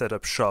wanted to set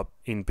up shop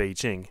in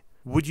Beijing,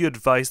 would you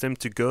advise them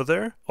to go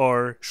there,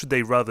 or should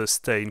they rather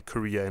stay in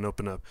Korea and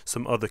open up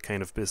some other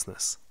kind of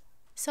business?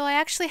 So I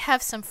actually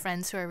have some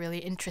friends who are really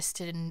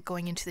interested in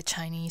going into the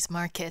Chinese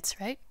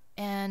markets, right?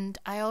 And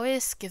I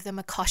always give them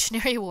a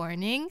cautionary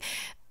warning,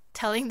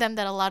 telling them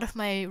that a lot of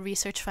my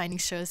research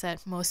findings shows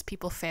that most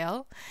people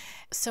fail.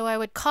 So I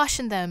would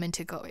caution them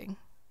into going.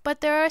 But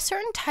there are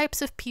certain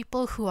types of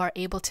people who are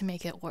able to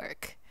make it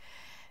work.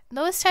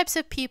 Those types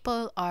of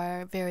people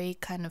are very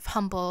kind of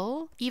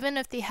humble. Even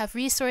if they have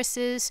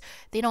resources,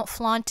 they don't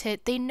flaunt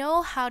it. They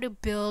know how to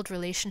build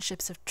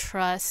relationships of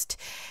trust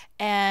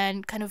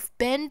and kind of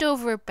bend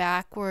over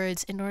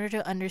backwards in order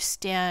to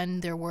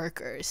understand their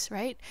workers,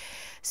 right?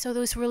 So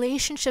those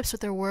relationships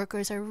with their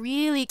workers are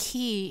really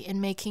key in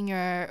making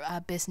your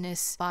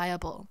business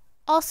viable.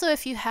 Also,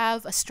 if you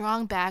have a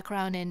strong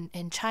background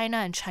in China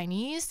and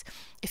Chinese,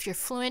 if you're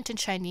fluent in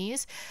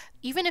Chinese,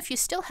 even if you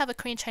still have a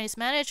Korean Chinese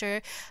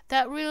manager,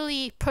 that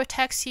really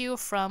protects you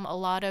from a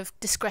lot of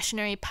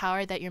discretionary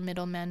power that your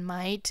middleman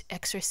might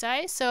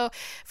exercise. So,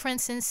 for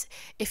instance,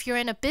 if you're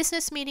in a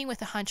business meeting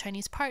with a Han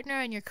Chinese partner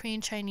and your Korean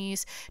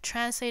Chinese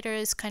translator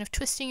is kind of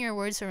twisting your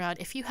words around,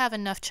 if you have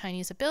enough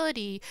Chinese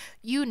ability,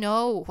 you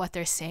know what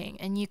they're saying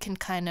and you can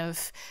kind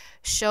of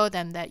show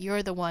them that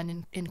you're the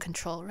one in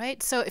control,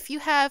 right? So if you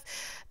have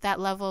that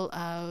level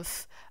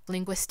of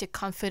linguistic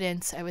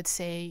confidence, I would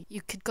say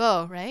you could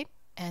go, right?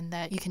 And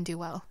that you can do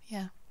well,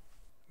 yeah.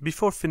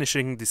 Before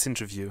finishing this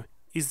interview,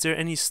 is there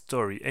any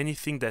story,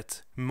 anything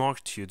that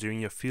marked you during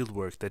your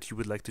fieldwork that you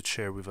would like to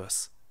share with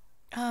us?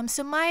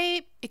 So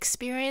my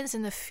experience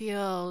in the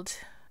field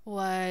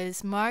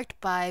was marked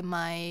by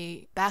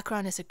my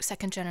background as a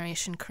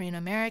second-generation Korean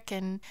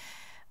American.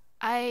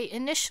 I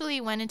initially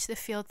went into the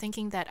field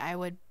thinking that I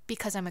would,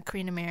 because I'm a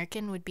Korean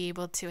American, would be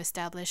able to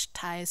establish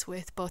ties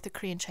with both the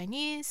Korean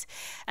Chinese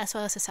as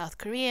well as the South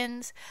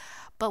Koreans.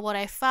 But what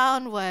I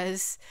found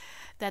was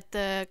that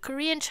the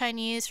Korean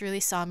Chinese really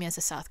saw me as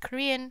a South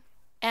Korean.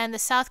 And the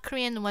South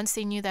Korean, once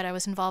they knew that I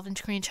was involved in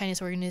Korean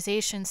Chinese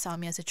organizations, saw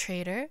me as a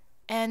traitor.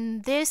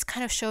 And this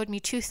kind of showed me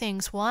two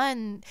things.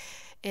 One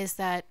is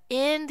that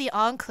in the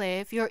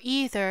enclave, you're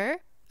either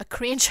a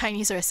Korean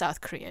Chinese or a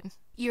South Korean.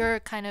 You're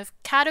kind of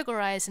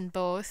categorized in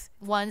both,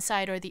 one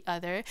side or the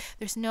other.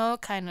 There's no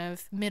kind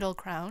of middle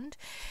ground.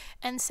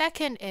 And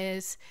second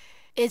is,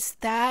 it's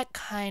that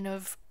kind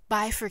of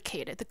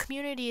bifurcated. The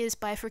community is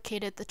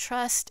bifurcated. The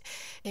trust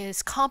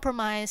is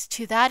compromised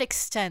to that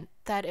extent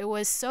that it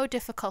was so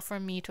difficult for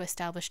me to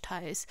establish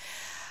ties.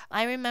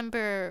 I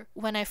remember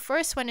when I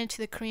first went into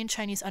the Korean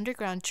Chinese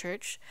underground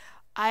church,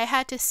 I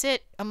had to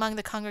sit among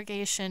the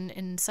congregation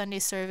in Sunday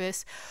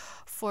service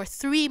for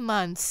 3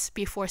 months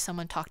before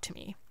someone talked to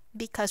me.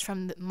 Because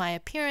from my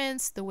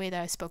appearance, the way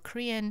that I spoke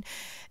Korean,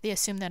 they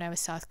assumed that I was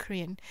South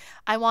Korean.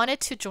 I wanted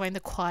to join the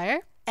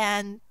choir,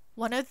 and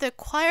one of the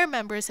choir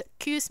members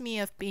accused me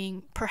of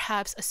being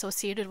perhaps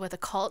associated with a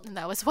cult, and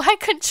that was why I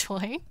couldn't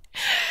join.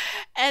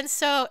 And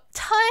so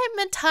time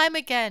and time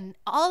again,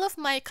 all of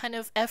my kind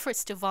of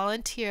efforts to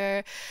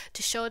volunteer,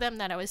 to show them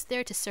that I was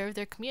there to serve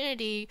their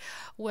community,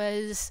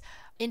 was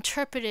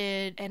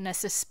interpreted in a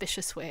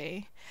suspicious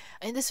way.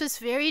 And this was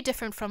very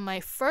different from my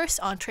first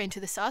entree into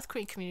the South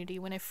Korean community.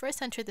 When I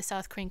first entered the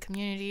South Korean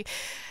community,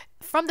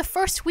 from the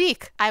first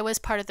week, I was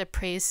part of the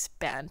praise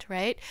band,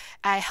 right?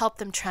 I helped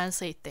them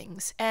translate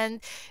things,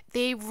 and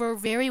they were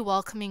very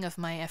welcoming of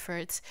my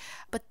efforts.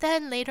 But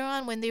then later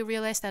on, when they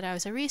realized that I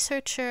was a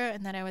researcher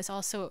and that I was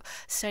also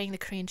studying the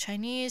Korean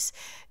Chinese,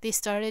 they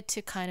started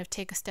to kind of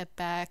take a step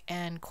back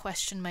and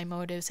question my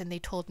motives, and they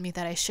told me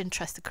that I shouldn't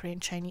trust the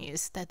Korean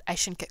Chinese, that I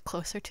shouldn't get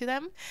closer to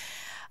them.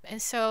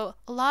 And so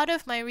a lot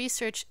of my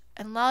research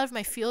and a lot of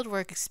my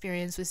fieldwork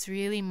experience was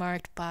really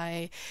marked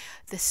by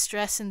the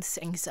stress and this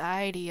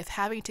anxiety of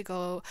having to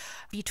go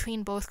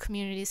between both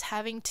communities,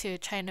 having to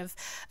kind of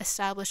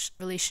establish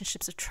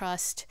relationships of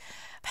trust,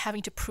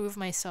 having to prove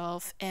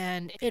myself.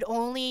 And it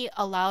only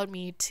allowed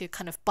me to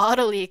kind of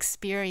bodily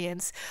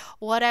experience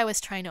what I was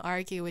trying to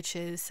argue, which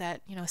is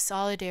that,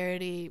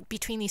 solidarity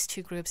between these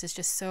two groups is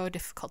just so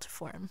difficult to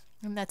form.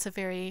 And that's a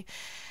very,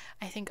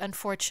 I think,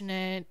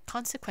 unfortunate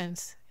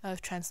consequence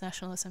of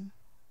transnationalism.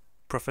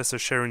 Professor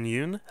Sharon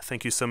Yoon,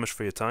 thank you so much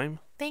for your time.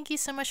 Thank you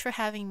so much for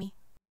having me.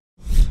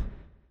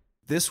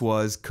 This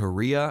was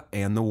Korea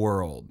and the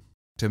World.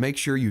 To make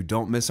sure you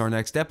don't miss our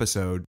next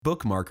episode,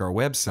 bookmark our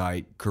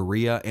website,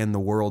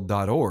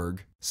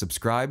 koreaandtheworld.org,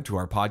 subscribe to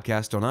our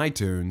podcast on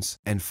iTunes,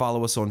 and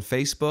follow us on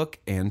Facebook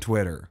and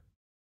Twitter.